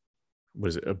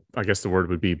guess the word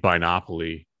would be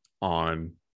binopoly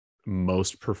on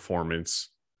most performance,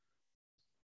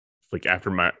 like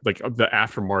the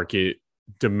aftermarket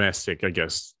domestic, I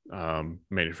guess,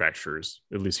 manufacturers,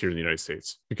 at least here in the United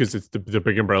States, because it's the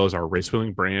big umbrellas are race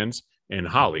wheeling brands and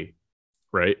Holley,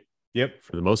 right? Yep.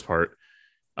 For the most part.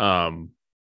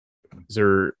 Is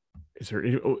there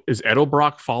is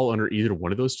Edelbrock fall under either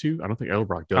one of those two? I don't think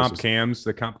Edelbrock does.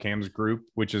 The Comp Cams group,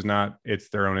 which is not, it's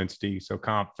their own entity. So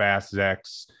Comp, Fast,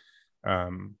 Zex.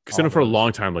 Because I know for a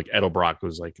long time, like Edelbrock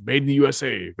was like made in the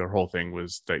USA. Their whole thing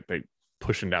was they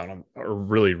pushing down on, or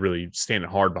really, really standing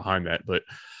hard behind that. But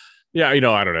yeah, I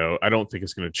don't know. I don't think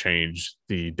it's going to change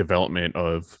the development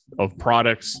of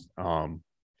products.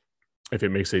 If it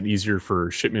makes it easier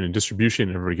for shipment and distribution,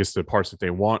 and everybody gets the parts that they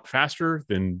want faster,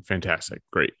 then fantastic.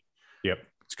 Great. Yep.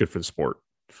 It's good for the sport.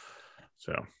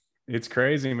 So it's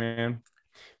crazy, man.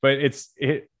 But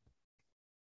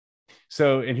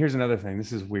so, and here's another thing.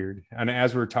 This is weird. And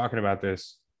as we're talking about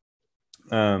this,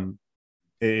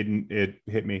 it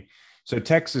hit me. So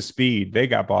Texas Speed, they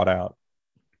got bought out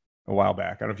a while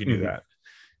back. I don't know if you knew that.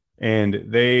 And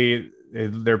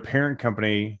their parent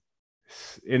company,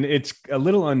 and it's a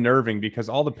little unnerving because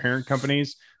all the parent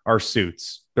companies are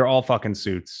suits. They're all fucking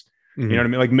suits. You know what I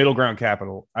mean? Like Middle Ground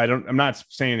Capital. I'm not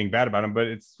saying anything bad about them, but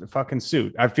it's a fucking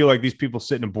suit. I feel like these people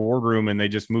sit in a boardroom and they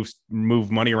just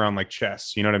move money around like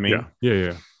chess. You know what I mean?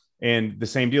 Yeah. And the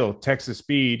same deal. Texas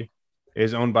Speed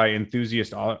is owned by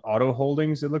Enthusiast Auto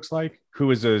Holdings, it looks like, who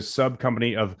is a sub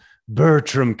company of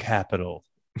Bertram Capital.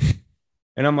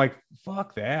 And I'm like,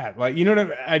 fuck that. Like, you know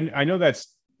what I know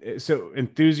that's, so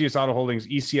Enthusiast Auto Holdings,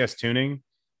 ECS Tuning,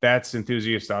 that's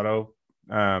Enthusiast Auto.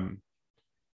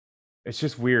 It's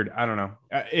just weird. I don't know.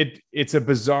 It's a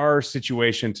bizarre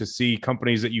situation to see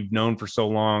companies that you've known for so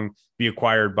long be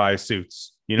acquired by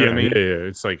suits. You know what I mean? Yeah.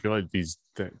 It's like these,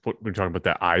 what we're talking about,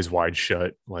 that eyes wide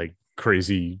shut, like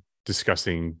crazy,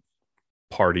 disgusting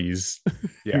parties,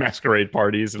 masquerade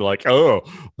parties, and like, oh,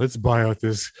 let's buy out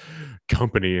this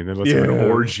company and then let's have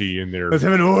an orgy in there. Let's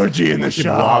have an orgy in the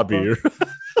shop. Lobby.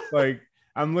 Like,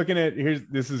 I'm looking at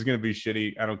this is going to be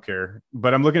shitty. I don't care.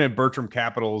 But I'm looking at Bertram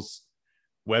Capital's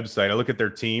website. I look at their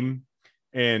team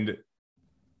and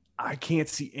I can't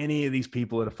see any of these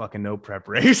people at a fucking no prep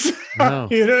race. No,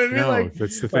 you know what I mean? No, like,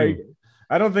 that's the thing. Like,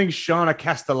 I don't think Shauna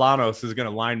Castellanos is going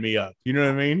to line me up. You know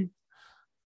what I mean?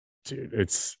 Dude,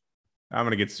 I'm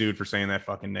going to get sued for saying that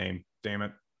fucking name. Damn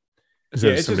it. It's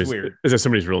just weird. Is that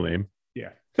somebody's real name? Yeah.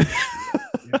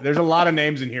 There's a lot of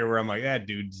names in here where I'm like, that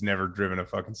dude's never driven a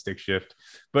fucking stick shift.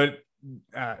 But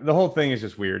the whole thing is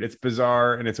just weird. It's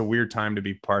bizarre, and it's a weird time to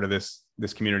be part of this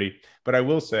community. But I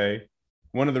will say,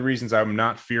 one of the reasons I'm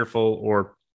not fearful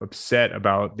or upset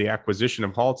about the acquisition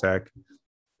of Haltech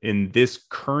in this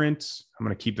current, I'm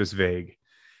going to keep this vague,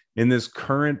 in this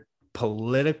current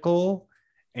political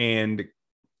and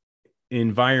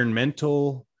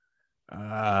environmental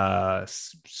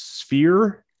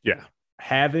sphere. Yeah.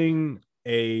 Having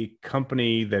a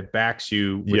company that backs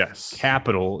you with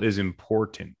capital is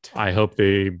important. I hope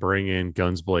they bring in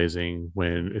guns blazing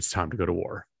when it's time to go to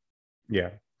war. Yeah.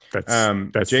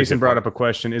 That's Jason brought up a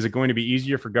question. Is it going to be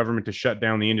easier for government to shut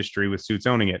down the industry with suits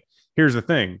owning it? Here's the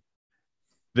thing.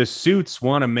 The suits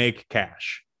want to make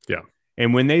cash. Yeah.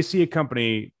 And when they see a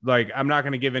company, like, I'm not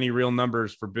going to give any real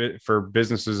numbers for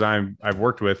businesses I've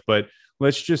worked with, but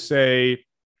let's just say,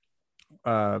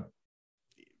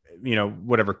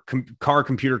 whatever car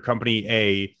computer company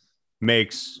A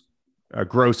makes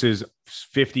grosses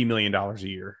 $50 million a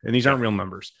year. And these aren't real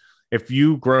numbers. If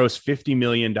you gross $50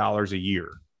 million a year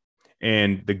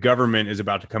and the government is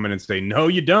about to come in and say, no,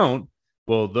 you don't.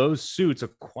 Well, those suits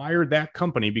acquired that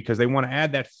company because they want to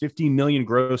add that 50 million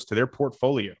gross to their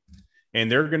portfolio,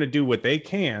 and they're going to do what they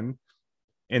can.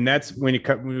 And that's when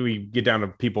we get down to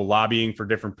people lobbying for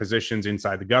different positions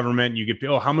inside the government. You get,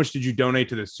 how much did you donate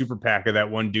to the super PAC of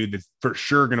that one dude that's for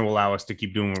sure going to allow us to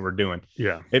keep doing what we're doing?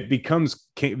 Yeah. It becomes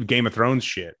Game of Thrones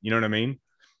shit. You know what I mean?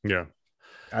 Yeah.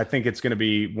 I think it's going to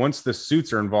be, once the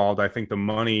suits are involved, I think the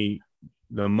money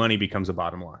becomes a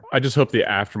bottom line. I just hope the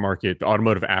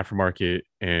automotive aftermarket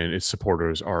and its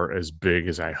supporters are as big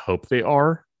as I hope they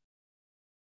are,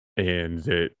 and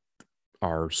that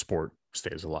our sport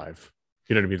stays alive.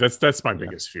 You know what I mean? That's my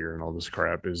biggest fear in all this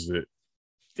crap is that,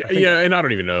 and I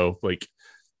don't even know. Like,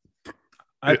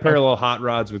 I parallel hot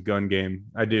rods with gun game.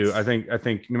 I do. I think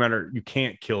no matter, you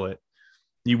can't kill it.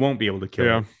 You won't be able to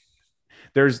kill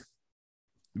it.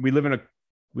 We live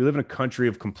in a country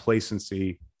of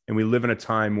complacency, and we live in a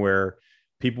time where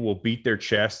people will beat their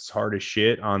chests hard as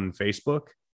shit on Facebook.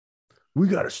 We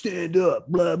got to stand up.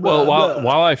 Blah, blah, well,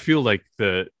 while I feel like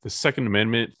the Second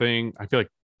Amendment thing, I feel like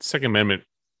Second Amendment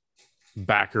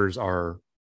backers are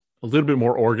a little bit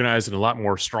more organized and a lot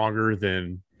more stronger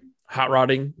than hot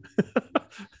rodding.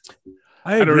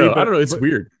 I don't know. It's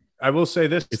weird. I will say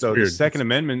this, though. The Second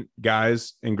Amendment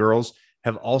guys and girls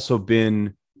have also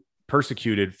been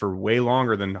persecuted for way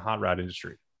longer than the hot rod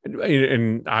industry.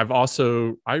 And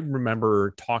I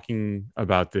remember talking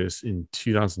about this in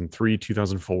 2003,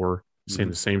 2004, saying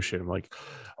the same shit. I'm like,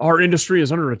 our industry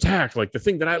is under attack. Like the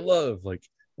thing that I love, like,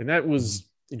 and that was,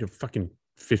 fucking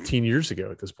 15 years ago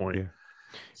at this point. Yeah.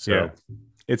 So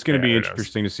it's going to be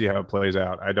interesting to see how it plays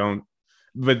out.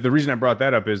 But the reason I brought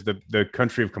that up is the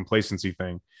country of complacency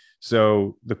thing.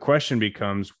 So the question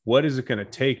becomes, what is it going to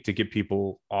take to get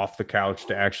people off the couch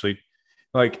to actually,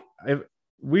 like,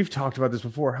 we've talked about this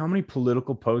before. How many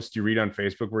political posts do you read on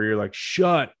Facebook where you're like,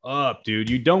 shut up, dude?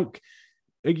 You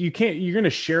can't, you're going to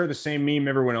share the same meme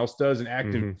everyone else does and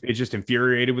act it's just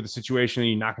infuriated with the situation, and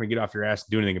you're not going to get off your ass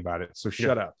and do anything about it. So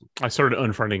shut up. I started not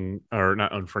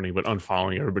unfriending, but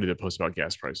unfollowing everybody that posts about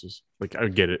gas prices. Like, I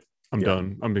get it. I'm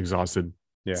done. I'm exhausted.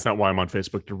 Yeah. It's not why I'm on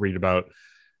Facebook to read about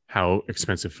how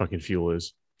expensive fucking fuel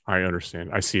is. I understand.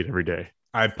 I see it every day.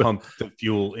 I pump the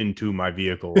fuel into my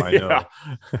vehicle. I know.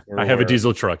 Yeah. I have a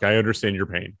diesel truck. I understand your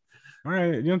pain. All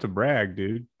right. You don't have to brag,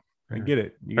 dude. I get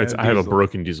it. I have a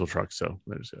broken diesel truck. So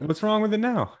what's wrong with it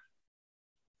now?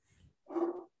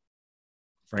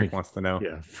 Frank wants to know.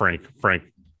 Yeah. Frank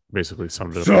basically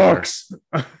summed it up. Sucks.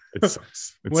 It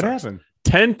sucks. What happened?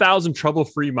 10,000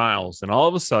 trouble-free miles. And all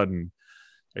of a sudden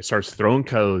it starts throwing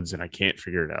codes and I can't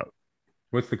figure it out.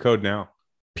 What's the code now?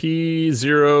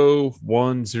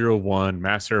 P0101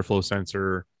 mass airflow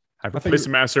sensor. I've replaced the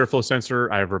mass airflow sensor.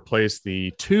 I've replaced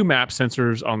the 2 map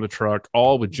sensors on the truck,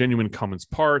 all with genuine Cummins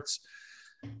parts.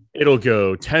 It'll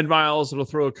go 10 miles, it'll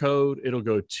throw a code. It'll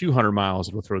go 200 miles,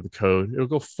 it'll throw the code. It'll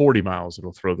go 40 miles,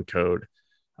 it'll throw the code.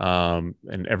 And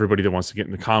everybody that wants to get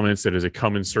in the comments that is a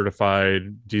Cummins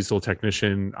certified diesel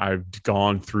technician, I've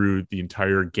gone through the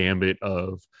entire gambit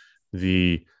of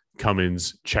the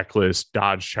Cummins checklist,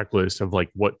 Dodge checklist of like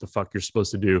what the fuck you're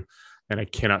supposed to do. And I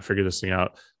cannot figure this thing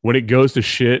out. When it goes to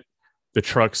shit, the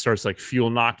truck starts like fuel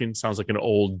knocking, sounds like an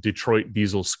old Detroit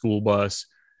diesel school bus,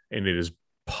 and it is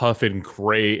puffing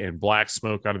gray and black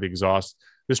smoke out of the exhaust.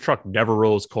 This truck never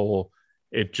rolls coal.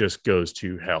 It just goes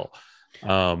to hell.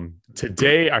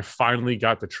 Today, I finally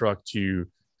got the truck to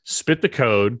spit the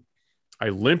code. I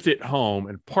limped it home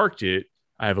and parked it.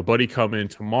 I have a buddy come in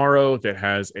tomorrow that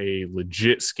has a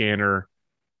legit scanner,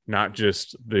 not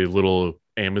just the little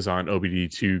Amazon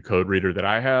OBD2 code reader that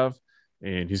I have.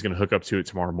 And he's going to hook up to it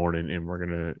tomorrow morning, and we're going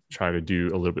to try to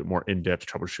do a little bit more in-depth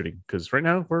troubleshooting, because right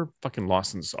now we're fucking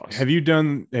lost in the sauce. Have you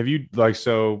any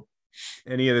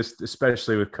of this,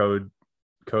 especially with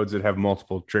codes that have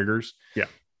multiple triggers? Yeah.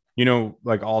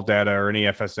 Like All Data or any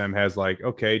FSM has like,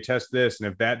 okay, test this.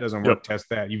 And if that doesn't work, test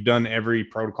that. You've done every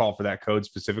protocol for that code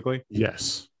specifically?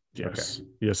 Yes. Okay.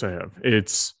 Yes, I have.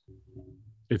 It's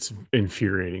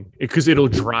infuriating because it'll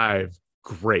drive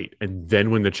great. And then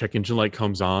when the check engine light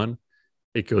comes on,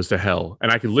 it goes to hell.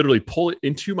 And I can literally pull it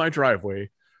into my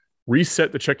driveway,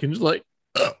 reset the check engine light,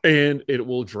 and it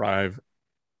will drive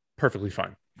perfectly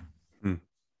fine.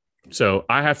 So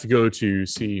I have to go to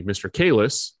see Mr.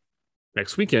 Kalis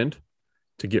next weekend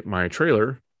to get my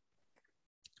trailer.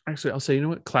 Actually, I'll say,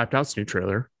 Clapped Out's new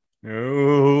trailer.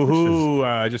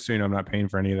 Oh, just so you know, I'm not paying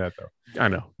for any of that though. I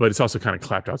know, but it's also kind of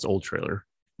Clapped Out's old trailer.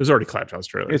 There's already Clapped Out's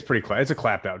trailer. It's pretty it's a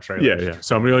Clapped Out trailer. Yeah.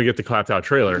 So I'm going to get the Clapped Out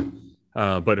trailer.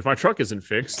 But if my truck isn't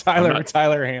fixed,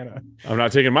 Tyler Hanna, I'm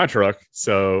not taking my truck.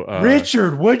 So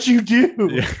Richard, what'd you do?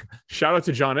 Yeah, shout out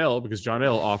to John L, because John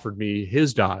L offered me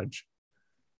his Dodge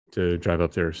to drive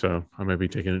up there. So I might be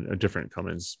taking a different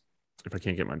Cummins if I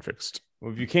can't get mine fixed.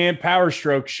 Well, if you can't power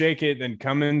stroke shake it, then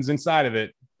Cummins inside of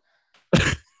it.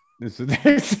 This is what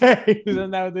they say.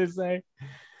 Isn't that what they say?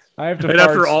 I have to. And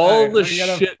after all the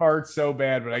shit, fart so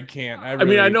bad, but I can't. I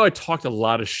mean, I know I talked a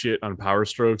lot of shit on Power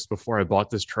Strokes before I bought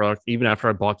this truck, even after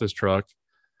I bought this truck.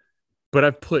 But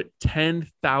I've put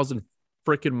 10,000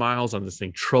 freaking miles on this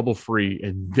thing, trouble free,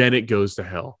 and then it goes to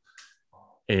hell,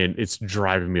 and it's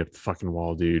driving me up the fucking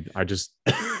wall, dude.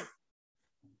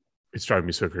 It's driving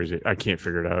me so crazy. I can't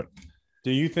figure it out.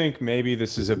 Do you think maybe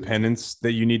this is a penance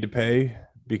that you need to pay?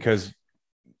 Because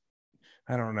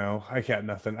I don't know. I got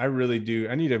nothing. I really do.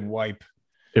 I need a wipe.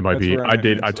 It might be.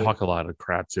 I talk a lot of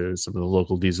crap to some of the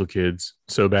local diesel kids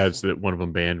so bad that one of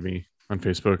them banned me on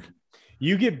Facebook.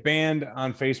 You get banned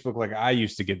on Facebook like I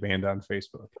used to get banned on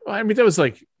Facebook. I mean, that was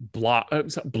like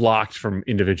blocked from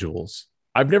individuals.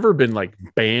 I've never been like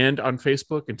banned on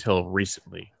Facebook until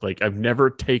recently. Like I've never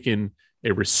taken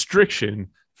a restriction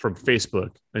from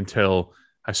Facebook until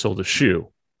I sold a shoe.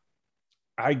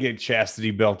 I get chastity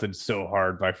belted so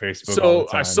hard by Facebook. So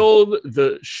I sold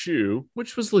the shoe,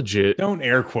 which was legit. Don't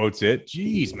air quotes it.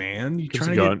 Jeez, man. You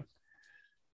trying to gun.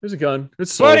 There's a gun.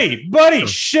 It's sold. Buddy,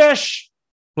 shush.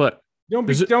 What?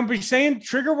 Don't be saying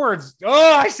trigger words.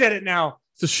 Oh, I said it now.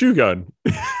 It's a shoe gun.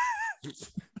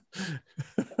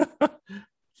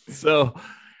 So,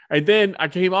 and then I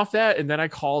came off that, and then I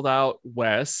called out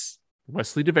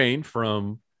Wesley Devane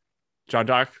from John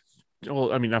Doc.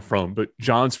 Well, I mean, not from, but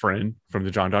John's friend from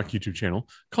the John Doc YouTube channel.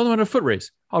 Called him on a foot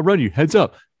race. I'll run you. Heads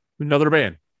up. Another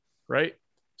ban, right?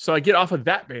 So I get off of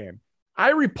that ban. I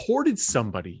reported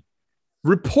somebody.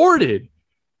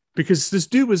 Because this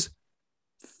dude was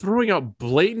throwing out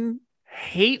blatant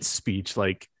hate speech,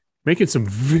 like making some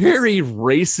very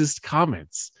racist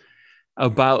comments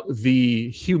about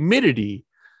the humidity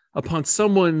upon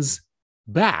someone's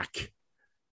back.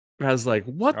 And I was like,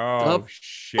 what the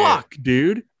fuck,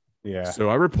 dude? Yeah. So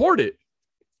I report it.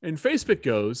 And Facebook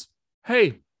goes,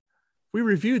 hey, we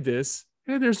reviewed this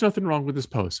and there's nothing wrong with this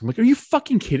post. I'm like, are you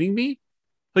fucking kidding me?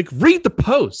 Like, read the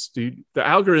post, dude. The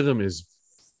algorithm is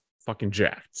fucking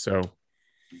jacked. So,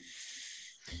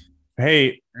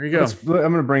 hey, there you go. I'm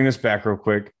going to bring this back real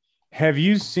quick. Have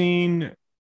you seen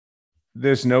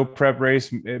this no prep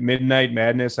race, Midnight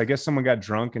Madness? I guess someone got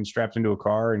drunk and strapped into a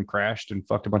car and crashed and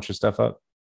fucked a bunch of stuff up.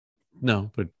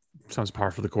 No, but sounds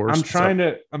par for the course. I'm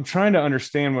trying to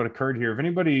understand what occurred here. If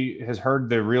anybody has heard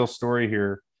the real story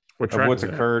here of what's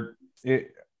occurred,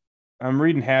 I'm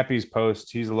reading Happy's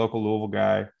post. He's a local Louisville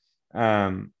guy.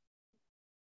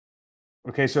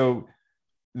 Okay, so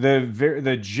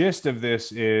the gist of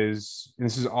this is, and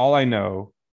this is all I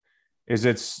know, is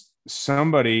it's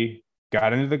somebody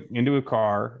got into a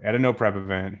car at a no prep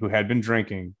event who had been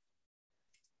drinking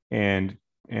and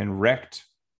wrecked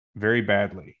very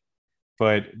badly.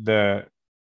 But the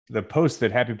post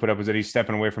that Happy put up was that he's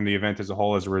stepping away from the event as a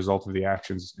whole as a result of the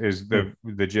actions, is the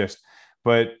gist.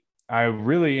 But I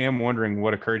really am wondering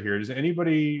what occurred here. Does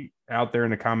anybody out there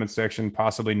in the comments section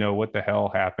possibly know what the hell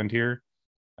happened here?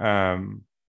 Why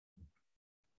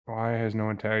has no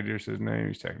one tagged his name?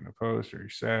 He's tagging the post, or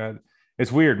he's sad.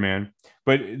 It's weird, man.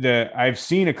 But I've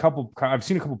seen a couple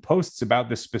posts about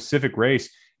this specific race,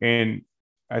 and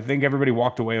I think everybody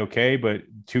walked away okay, but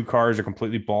two cars are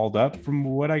completely balled up from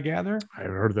what I gather. I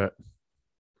haven't heard that.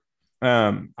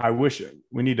 I wish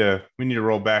we need to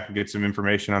roll back and get some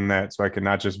information on that so I can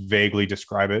not just vaguely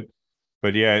describe it.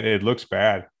 But yeah, it looks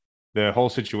bad. The whole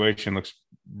situation looks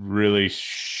really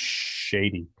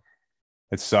shady.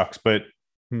 It sucks, but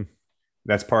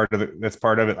that's part of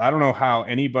it. I don't know how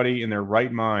anybody in their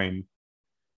right mind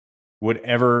would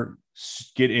ever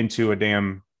get into a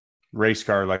damn race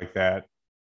car like that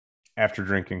after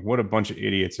drinking. What a bunch of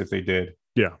idiots if they did.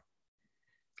 Yeah.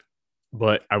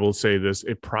 But I will say this,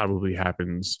 it probably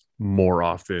happens more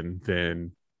often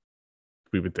than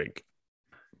we would think.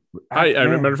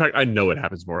 Matter of fact, I know it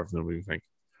happens more often than we would think.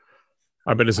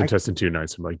 I've been to some testing 2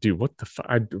 nights. I'm like, dude, what the fuck?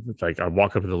 I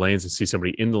walk up to the lanes and see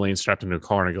somebody in the lane strapped into a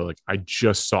car, and I go, like, I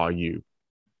just saw you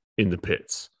in the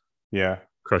pits. Yeah.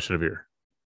 Crushing a beer.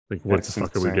 Like, what the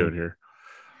fuck are we doing here?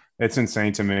 It's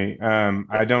insane to me.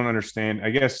 I don't understand.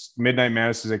 I guess Midnight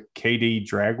Madness is a KD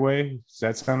dragway. Does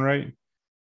that sound right?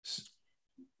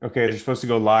 Okay, they're supposed to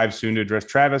go live soon to address.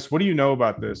 Travis, what do you know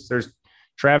about this? There's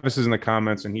Travis is in the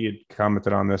comments, and he had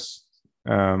commented on this.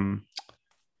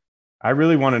 I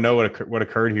really want to know what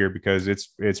occurred here, because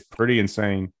it's pretty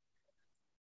insane.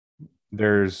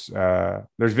 There's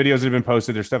videos that have been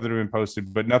posted. There's stuff that have been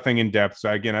posted, but nothing in depth.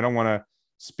 So again, I don't want to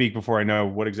speak before I know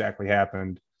what exactly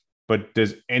happened. But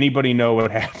does anybody know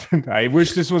what happened? I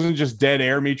wish this wasn't just dead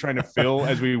air, me trying to fill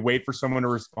as we wait for someone to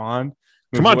respond.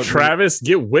 Come on, Travis,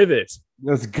 get with it.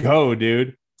 Let's go,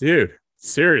 dude. Dude,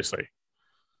 seriously.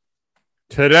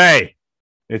 Today.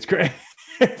 It's great.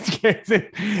 It's crazy.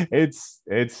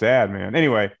 It's sad, man.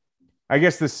 Anyway, I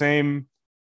guess the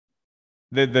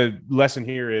lesson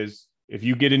here is, if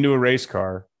you get into a race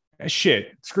car,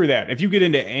 screw that. If you get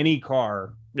into any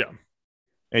car,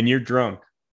 and you're drunk,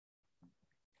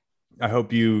 I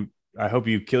hope you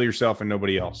kill yourself and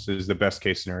nobody else is the best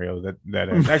case scenario. That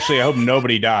is. Actually, I hope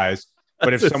nobody dies.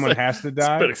 But if someone has to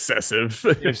die, it's a bit excessive.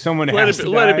 If someone let has to die,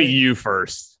 let it be you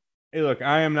first. Hey, look,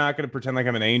 I am not going to pretend like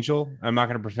I'm an angel. I'm not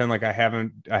going to pretend like I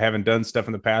haven't done stuff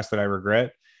in the past that I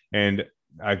regret. And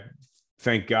I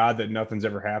thank God that nothing's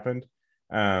ever happened.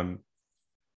 Oh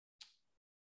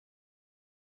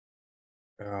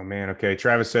man. Okay.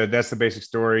 Travis said that's the basic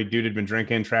story. Dude had been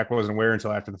drinking. Track wasn't aware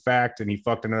until after the fact, and he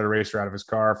fucked another racer out of his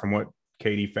car, from what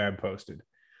KD Fab posted.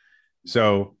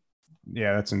 So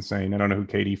yeah, that's insane. I don't know who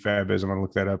KD Fab is. I'm gonna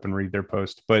look that up and read their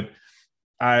post. But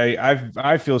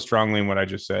I feel strongly in what I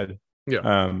just said.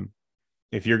 Yeah.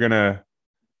 If you're gonna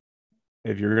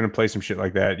play some shit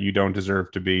like that, you don't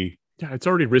deserve to be. Yeah, it's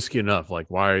already risky enough. Like,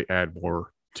 why add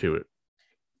more to it?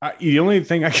 The only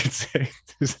thing I could say,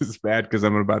 this is bad because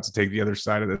I'm about to take the other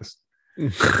side of this.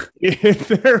 If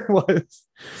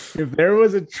there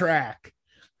was a track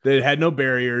that had no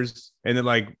barriers, and then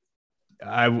like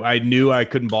I knew I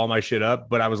couldn't ball my shit up,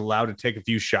 but I was allowed to take a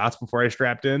few shots before I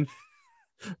strapped in.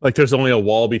 Like there's only a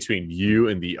wall between you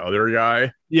and the other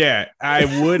guy. Yeah,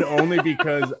 I would only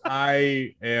because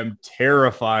I am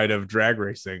terrified of drag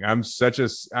racing. I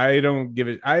don't give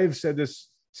it. I've said this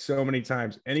so many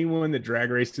times. Anyone that drag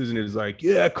races and is like,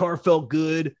 yeah, car felt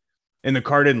good and the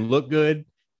car didn't look good,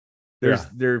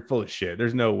 they're full of shit.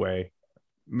 There's no way.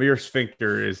 Your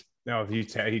sphincter is no. He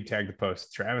tagged the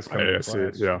post. Travis coming.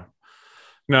 Yeah.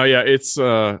 No, yeah, it's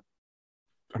I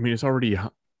mean, it's already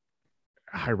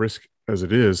high risk as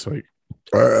it is. Like,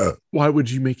 why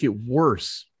would you make it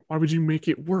worse? Why would you make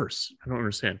it worse? I don't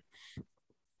understand.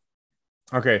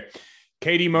 Okay.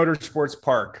 Katy Motorsports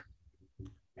Park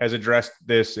has addressed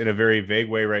this in a very vague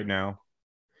way right now,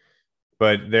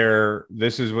 but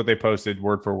this is what they posted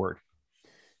word for word.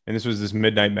 And this was this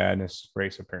Midnight Madness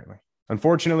race, apparently.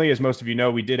 Unfortunately, as most of you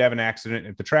know, we did have an accident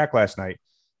at the track last night.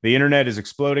 The internet is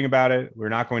exploding about it. We're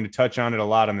not going to touch on it a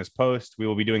lot on this post. We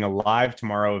will be doing a live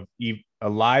tomorrow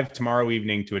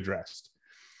evening to address.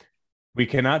 We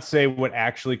cannot say what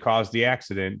actually caused the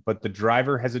accident, but the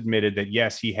driver has admitted that,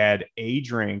 yes, he had a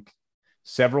drink.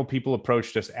 Several people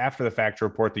approached us after the fact to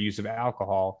report the use of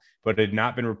alcohol, but it had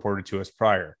not been reported to us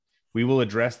prior. We will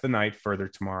address the night further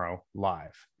tomorrow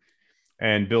live.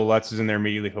 And Bill Lutz is in there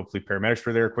immediately. Hopefully paramedics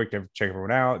were there quick to check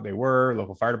everyone out. They were.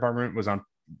 Local fire department was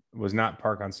not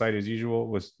parked on site as usual,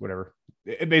 was whatever.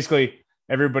 Basically,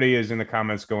 everybody is in the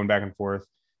comments going back and forth.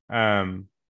 There's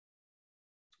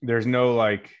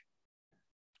no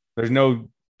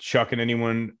chucking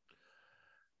anyone.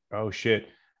 Oh, shit.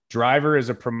 Driver is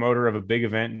a promoter of a big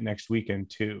event next weekend,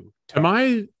 too.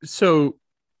 I'm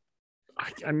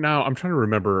trying to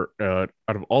remember out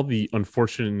of all the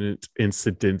unfortunate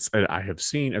incidents that I have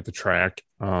seen at the track,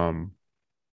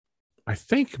 I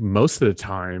think most of the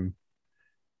time,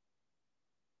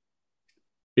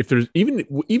 if there's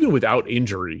even without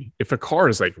injury, if a car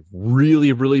is like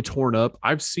really, really torn up,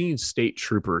 I've seen state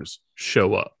troopers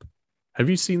show up. Have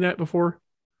you seen that before?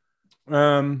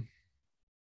 Not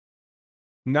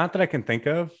that I can think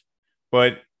of,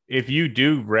 but if you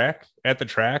do wreck at the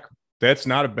track, that's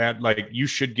not a bad, like, you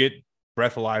should get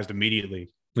breathalyzed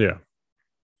immediately. Yeah.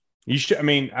 You should. I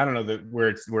mean, I don't know where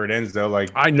it ends though.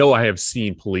 Like, I know I have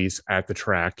seen police at the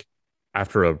track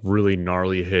after a really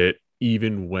gnarly hit,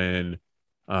 even when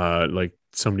like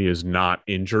somebody is not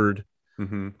injured.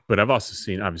 Mm-hmm. But I've also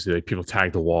seen, obviously, like people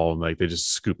tag the wall and like they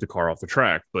just scoop the car off the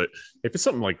track. But if it's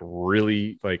something like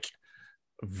really like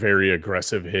very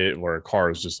aggressive hit where a car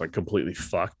is just like completely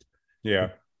fucked, yeah,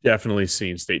 definitely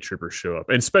seen state troopers show up.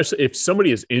 And especially if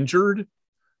somebody is injured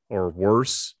or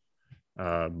worse,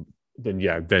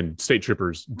 then state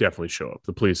troopers definitely show up.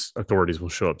 The police authorities will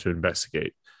show up to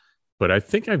investigate. But I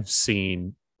think I've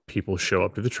seen people show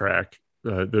up to the track.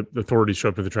 The authorities show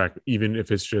up to the track, even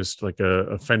if it's just like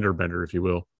a fender bender, if you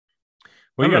will.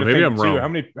 Well, you got to maybe I'm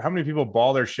wrong. How many people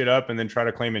ball their shit up and then try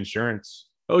to claim insurance?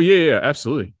 Oh yeah,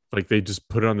 absolutely. Like they just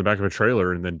put it on the back of a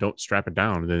trailer and then don't strap it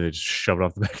down, and then they just shove it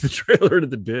off the back of the trailer into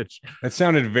the ditch. That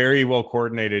sounded very well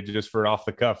coordinated, just for off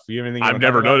the cuff. You have anything? I've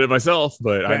never done it myself,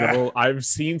 but I've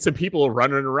seen some people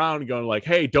running around going like,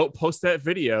 "Hey, don't post that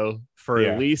video for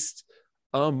at least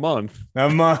a month." A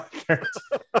month.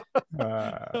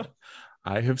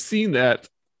 I have seen that.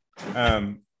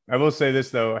 I will say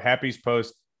this though: Happy's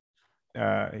post.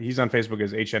 He's on Facebook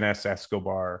as HNS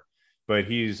Escobar. But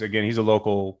he's a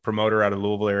local promoter out of the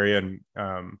Louisville area, and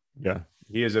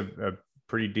he is a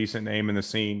pretty decent name in the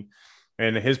scene.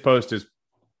 And his post is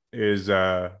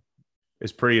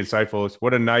pretty insightful. It's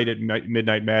what a night at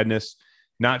Midnight Madness.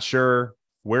 Not sure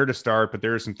where to start, but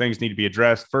there are some things need to be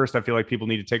addressed. First, I feel like people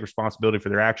need to take responsibility for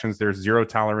their actions. There's zero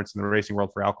tolerance in the racing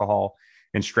world for alcohol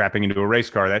and strapping into a race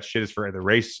car. That shit is for the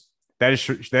race. That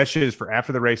shit is for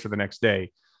after the race or the next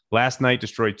day. Last night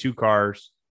destroyed 2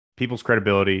 cars. People's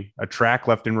credibility, a track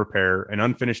left in repair, an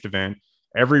unfinished event,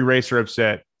 every racer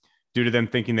upset due to them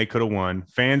thinking they could have won,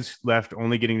 fans left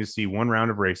only getting to see 1 round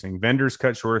of racing, vendors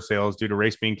cut short sales due to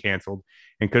race being canceled.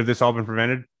 And could have this all been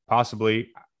prevented?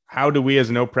 Possibly. How do we as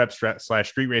a no prep /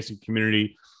 street racing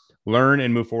community learn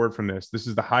and move forward from this? This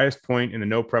is the highest point in the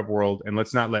no prep world, and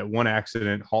let's not let one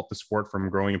accident halt the sport from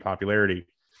growing in popularity.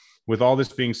 With all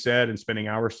this being said and spending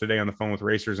hours today on the phone with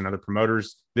racers and other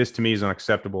promoters, this to me is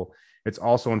unacceptable. It's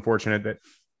also unfortunate that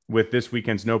with this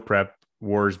weekend's no prep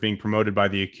wars being promoted by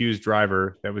the accused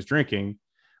driver that was drinking,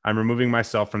 I'm removing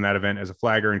myself from that event as a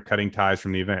flagger and cutting ties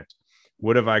from the event.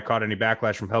 Would have I caught any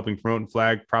backlash from helping promote and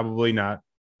flag? Probably not.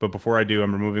 But before I do,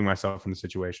 I'm removing myself from the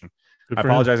situation. I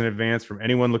apologize in advance from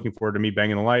anyone looking forward to me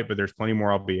banging the light, but there's plenty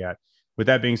more I'll be at. with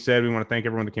that being said, we want to thank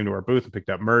everyone that came to our booth and picked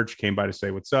up merch, came by to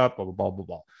say what's up, blah, blah, blah, blah,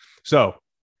 blah. So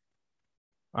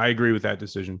I agree with that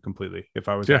decision completely. If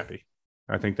I was happy,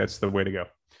 I think that's the way to go.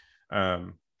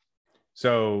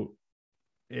 So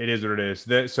it is what it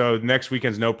is. So next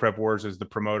weekend's No Prep Wars is the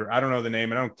promoter. I don't know the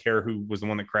name. And I don't care who was the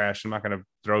one that crashed. I'm not going to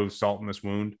throw salt in this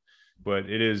wound, but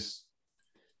it's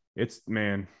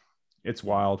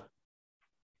wild.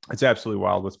 It's absolutely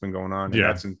wild what's been going on.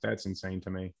 Yeah. And that's insane to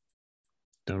me.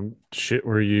 Don't shit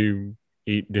where you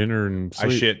eat dinner and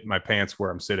sleep. I shit my pants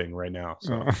where I'm sitting right now.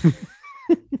 So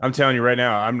I'm telling you right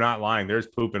now, I'm not lying. There's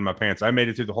poop in my pants. I made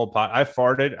it through the whole pod.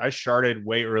 I sharted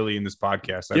way early in this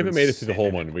podcast. You haven't made it through the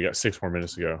whole one. We got 6 more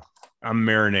minutes to go. I'm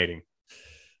marinating.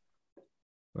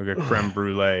 Like a creme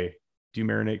brulee. Do you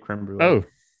marinate creme brulee? Oh,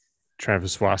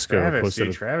 Travis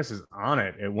Wasco. Travis is on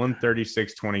it at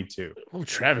 136.22. Oh,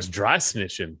 Travis dry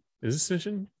snitching. Is it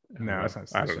snitching? No, it's not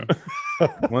snitching. I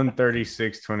don't know.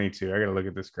 136.22. I got to look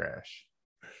at this crash.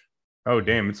 Oh,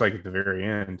 damn. It's like at the very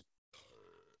end.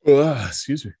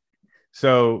 Excuse me.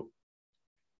 So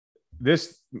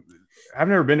I've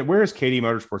never been. Where is KD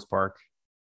Motorsports Park?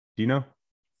 Do you know?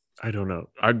 I don't know.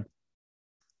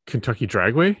 Kentucky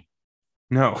Dragway?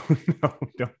 No,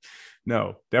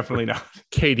 definitely not.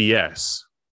 KDS.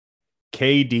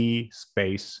 KD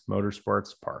Space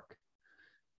Motorsports Park.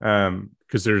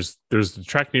 Because there's the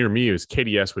track near me is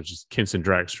KDS, which is Kinston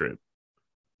Drag Strip.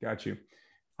 Got you.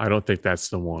 I don't think that's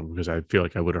the one because I feel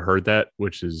like I would have heard that,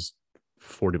 which is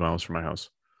 40 miles from my house.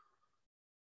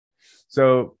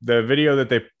 So the video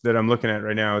that I'm looking at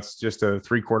right now, it's just a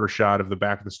 3/4 shot of the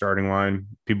back of the starting line.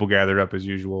 People gathered up as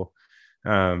usual.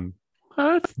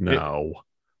 What? No.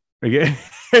 Again,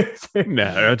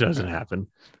 no, that doesn't happen.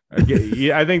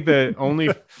 Yeah, I think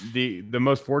the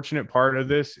most fortunate part of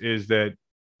this is that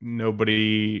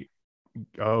nobody.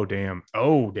 Oh damn!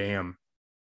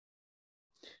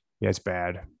 Yeah, it's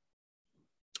bad.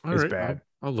 It's bad.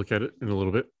 I'll look at it in a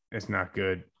little bit. It's not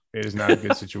good. It is not a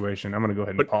good situation. I'm going to go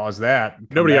ahead and pause that.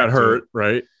 Nobody got hurt,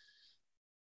 right?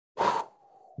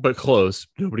 But close.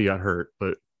 Nobody got hurt,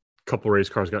 but a couple race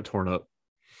cars got torn up.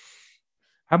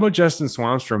 How about Justin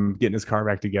Swanstrom getting his car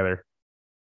back together?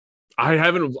 I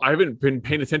haven't been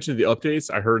paying attention to the updates.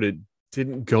 I heard it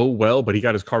didn't go well, but he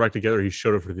got his car back together. He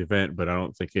showed up for the event, but I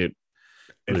don't think it.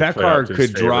 If that car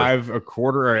could drive a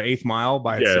quarter or an eighth mile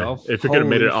by itself, if it could have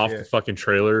made it off the fucking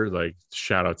trailer, like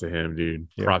shout out to him, dude.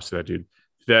 Yeah. Props to that dude.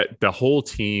 That the whole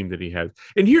team that he has.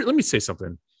 And here, let me say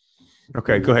something.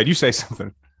 Okay, go ahead. You say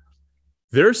something.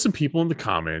 There's some people in the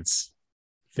comments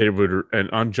that would, and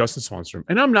on Justin Swanstrom,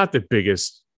 and I'm not the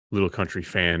biggest Little Country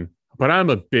fan, but I'm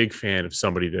a big fan of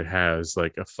somebody that has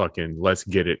like a fucking let's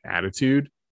get it attitude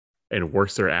and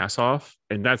works their ass off.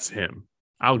 And that's him.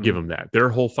 I'll give them that. Their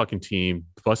whole fucking team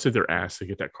busted their ass to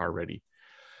get that car ready.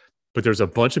 But there's a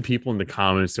bunch of people in the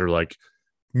comments that are like,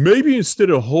 maybe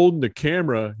instead of holding the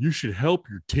camera, you should help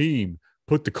your team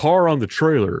put the car on the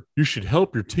trailer. You should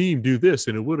help your team do this,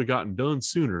 and it would have gotten done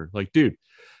sooner. Like, dude,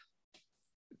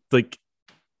 like,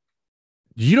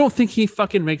 you don't think he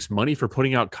fucking makes money for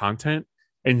putting out content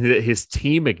and that his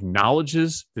team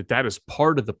acknowledges that that is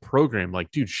part of the program?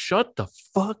 Like, dude, shut the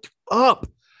fuck up.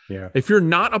 Yeah. If you're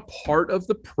not a part of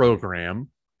the program,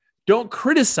 don't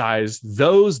criticize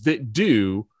those that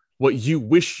do what you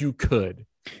wish you could.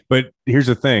 But here's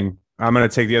the thing. I'm going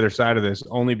to take the other side of this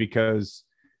only because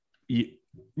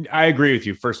I agree with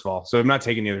you, first of all. So I'm not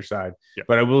taking the other side. Yeah.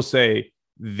 But I will say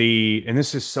and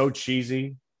this is so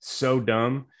cheesy, so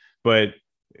dumb, but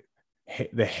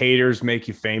the haters make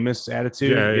you famous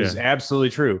attitude is absolutely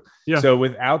true. Yeah. So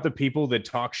without the people that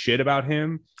talk shit about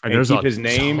him and keep his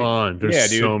name,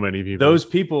 there's so many people. Those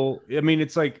people, I mean,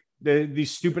 it's like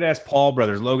these stupid ass Paul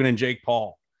brothers, Logan and Jake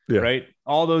Paul, right?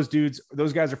 All those dudes,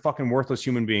 those guys are fucking worthless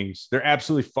human beings. They're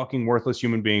absolutely fucking worthless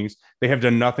human beings. They have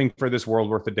done nothing for this world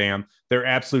worth a damn. They're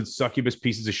absolute succubus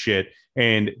pieces of shit.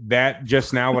 And that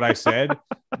just now what I said,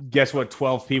 guess what?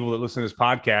 12 people that listen to this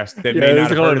podcast that may not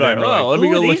have heard of them. Let me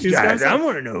go look these guys. I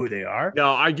want to know who they are.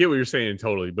 No, I get what you're saying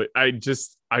totally, but I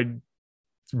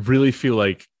really feel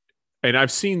like, and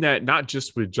I've seen that not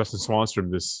just with Justin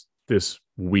Swanstrom this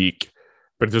week,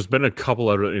 but there's been a couple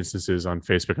other instances on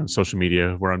Facebook, on social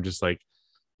media, where I'm just like,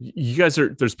 you guys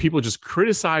there's people just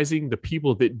criticizing the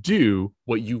people that do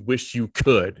what you wish you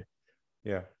could.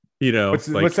 Yeah. You know,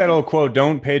 what's that old quote?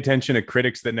 Don't pay attention to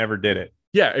critics that never did it.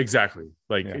 Yeah, exactly.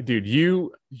 Like, dude,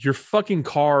 your fucking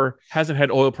car hasn't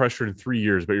had oil pressure in 3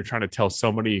 years, but you're trying to tell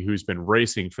somebody who's been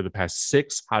racing for the past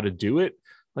 6 how to do it.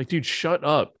 Like, dude, shut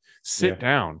up, sit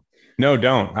down. No,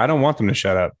 don't. I don't want them to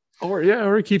shut up.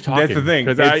 Or keep talking. That's the thing.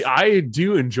 Because I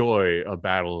do enjoy a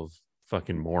battle of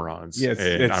fucking morons. Yeah,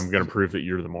 and I'm going to prove that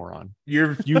you're the moron.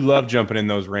 You love jumping in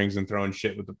those rings and throwing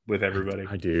shit with everybody.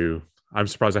 I do. I'm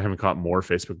surprised I haven't caught more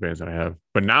Facebook bans than I have.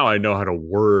 But now I know how to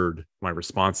word my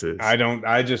responses.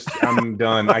 I'm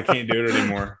done. I can't do it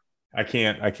anymore. I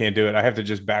can't do it. I have to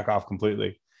just back off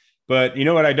completely. But you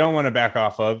know what I don't want to back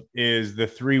off of is the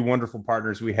 3 wonderful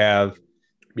partners we have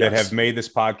that have made this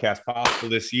podcast possible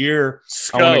this year.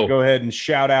 I want to go ahead and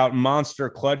shout out Monster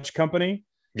Clutch Company.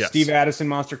 Yes. Steve Addison,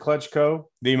 Monster Clutch Co.,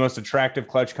 the most attractive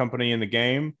clutch company in the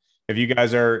game. If you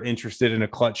guys are interested in a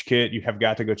clutch kit, you have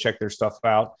got to go check their stuff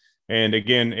out. And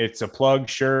again, it's a plug,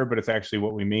 sure, but it's actually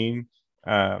what we mean.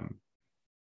 Brian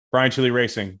Chili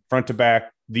Racing, front to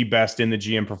back, the best in the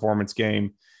GM performance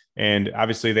game. And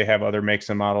obviously they have other makes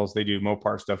and models. They do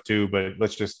Mopar stuff too, but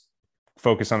let's just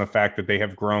focus on the fact that they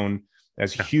have grown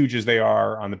as huge as they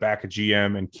are on the back of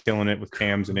GM and killing it with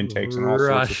cams and intakes and all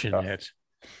sorts of stuff.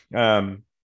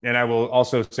 And I will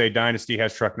also say Dynasty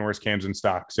has Truck Norris cams in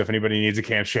stock. So if anybody needs a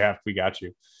camshaft, we got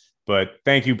you. But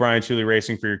thank you, Brian Chili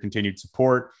Racing, for your continued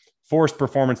support. Forced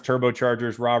Performance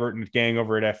Turbochargers, Robert and the gang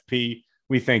over at FP,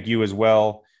 we thank you as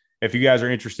well. If you guys are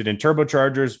interested in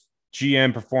turbochargers,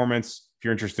 GM performance, if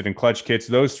you're interested in clutch kits,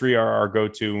 those 3 are our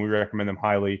go-to, and we recommend them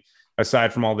highly.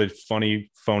 Aside from all the funny,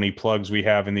 phony plugs we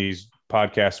have in these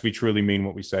podcasts, we truly mean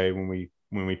what we say when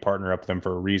we partner up with them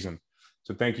for a reason.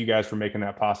 So thank you guys for making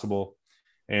that possible.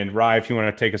 And Rye, if you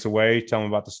want to take us away, tell them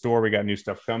about the store. We got new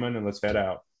stuff coming, and let's head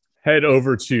out. Head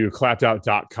over to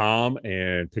clappedout.com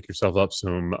and pick yourself up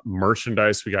some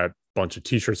merchandise. We got a bunch of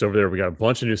t-shirts over there. We got a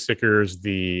bunch of new stickers.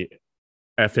 The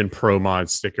FN Pro Mod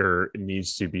sticker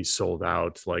needs to be sold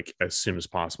out like as soon as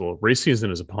possible. Race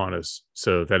season is upon us,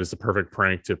 so that is the perfect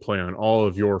prank to play on all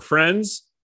of your friends,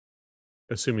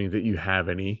 assuming that you have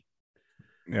any.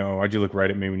 No, why'd you look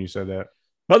right at me when you said that?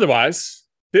 Otherwise,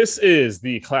 this is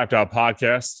the Clapped Out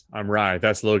Podcast. I'm Rye,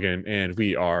 that's Logan, and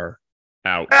we are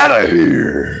out of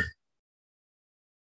here.